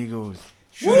Crib, Migos.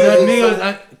 Shoot at me or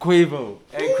Quavo?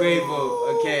 And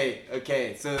Quavo.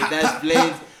 Okay. So that's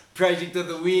Blaine's project of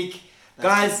the week.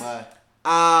 Guys,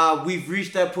 we've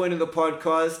reached that point in the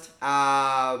podcast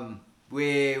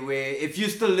where if you're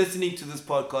still listening to this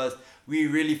podcast, we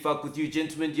really fuck with you.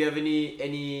 Gentlemen, do you have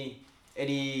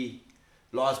any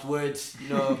last words? You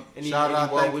know, any shout out,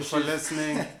 thank you wishes? for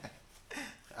listening.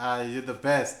 You're the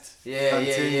best. Yeah.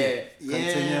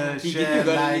 Continue, share, You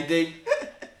got like. anything?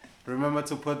 Remember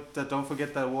to put, don't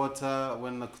forget that water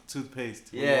when the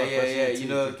toothpaste. When Yeah. brushing your You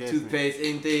know, teeth, toothpaste,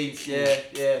 anything.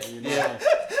 Yeah.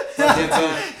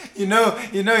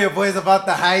 You know your boy's about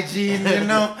the hygiene, you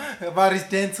know, about his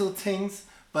dental things.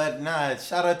 But nah,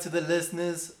 shout out to the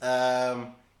listeners.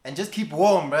 And just keep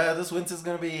warm, bro. This winter's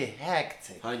gonna be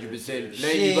hectic. 100%.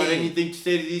 Blaine, you got anything to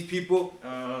say to these people?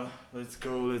 Let's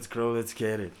go, let's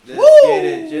get it. Let's get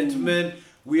it, gentlemen.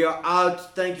 We are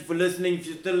out. Thank you for listening. If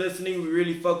you're still listening, we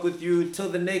really fuck with you. Till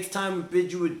the next time, we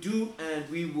bid you adieu, and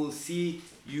we will see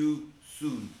you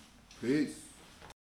soon. Peace.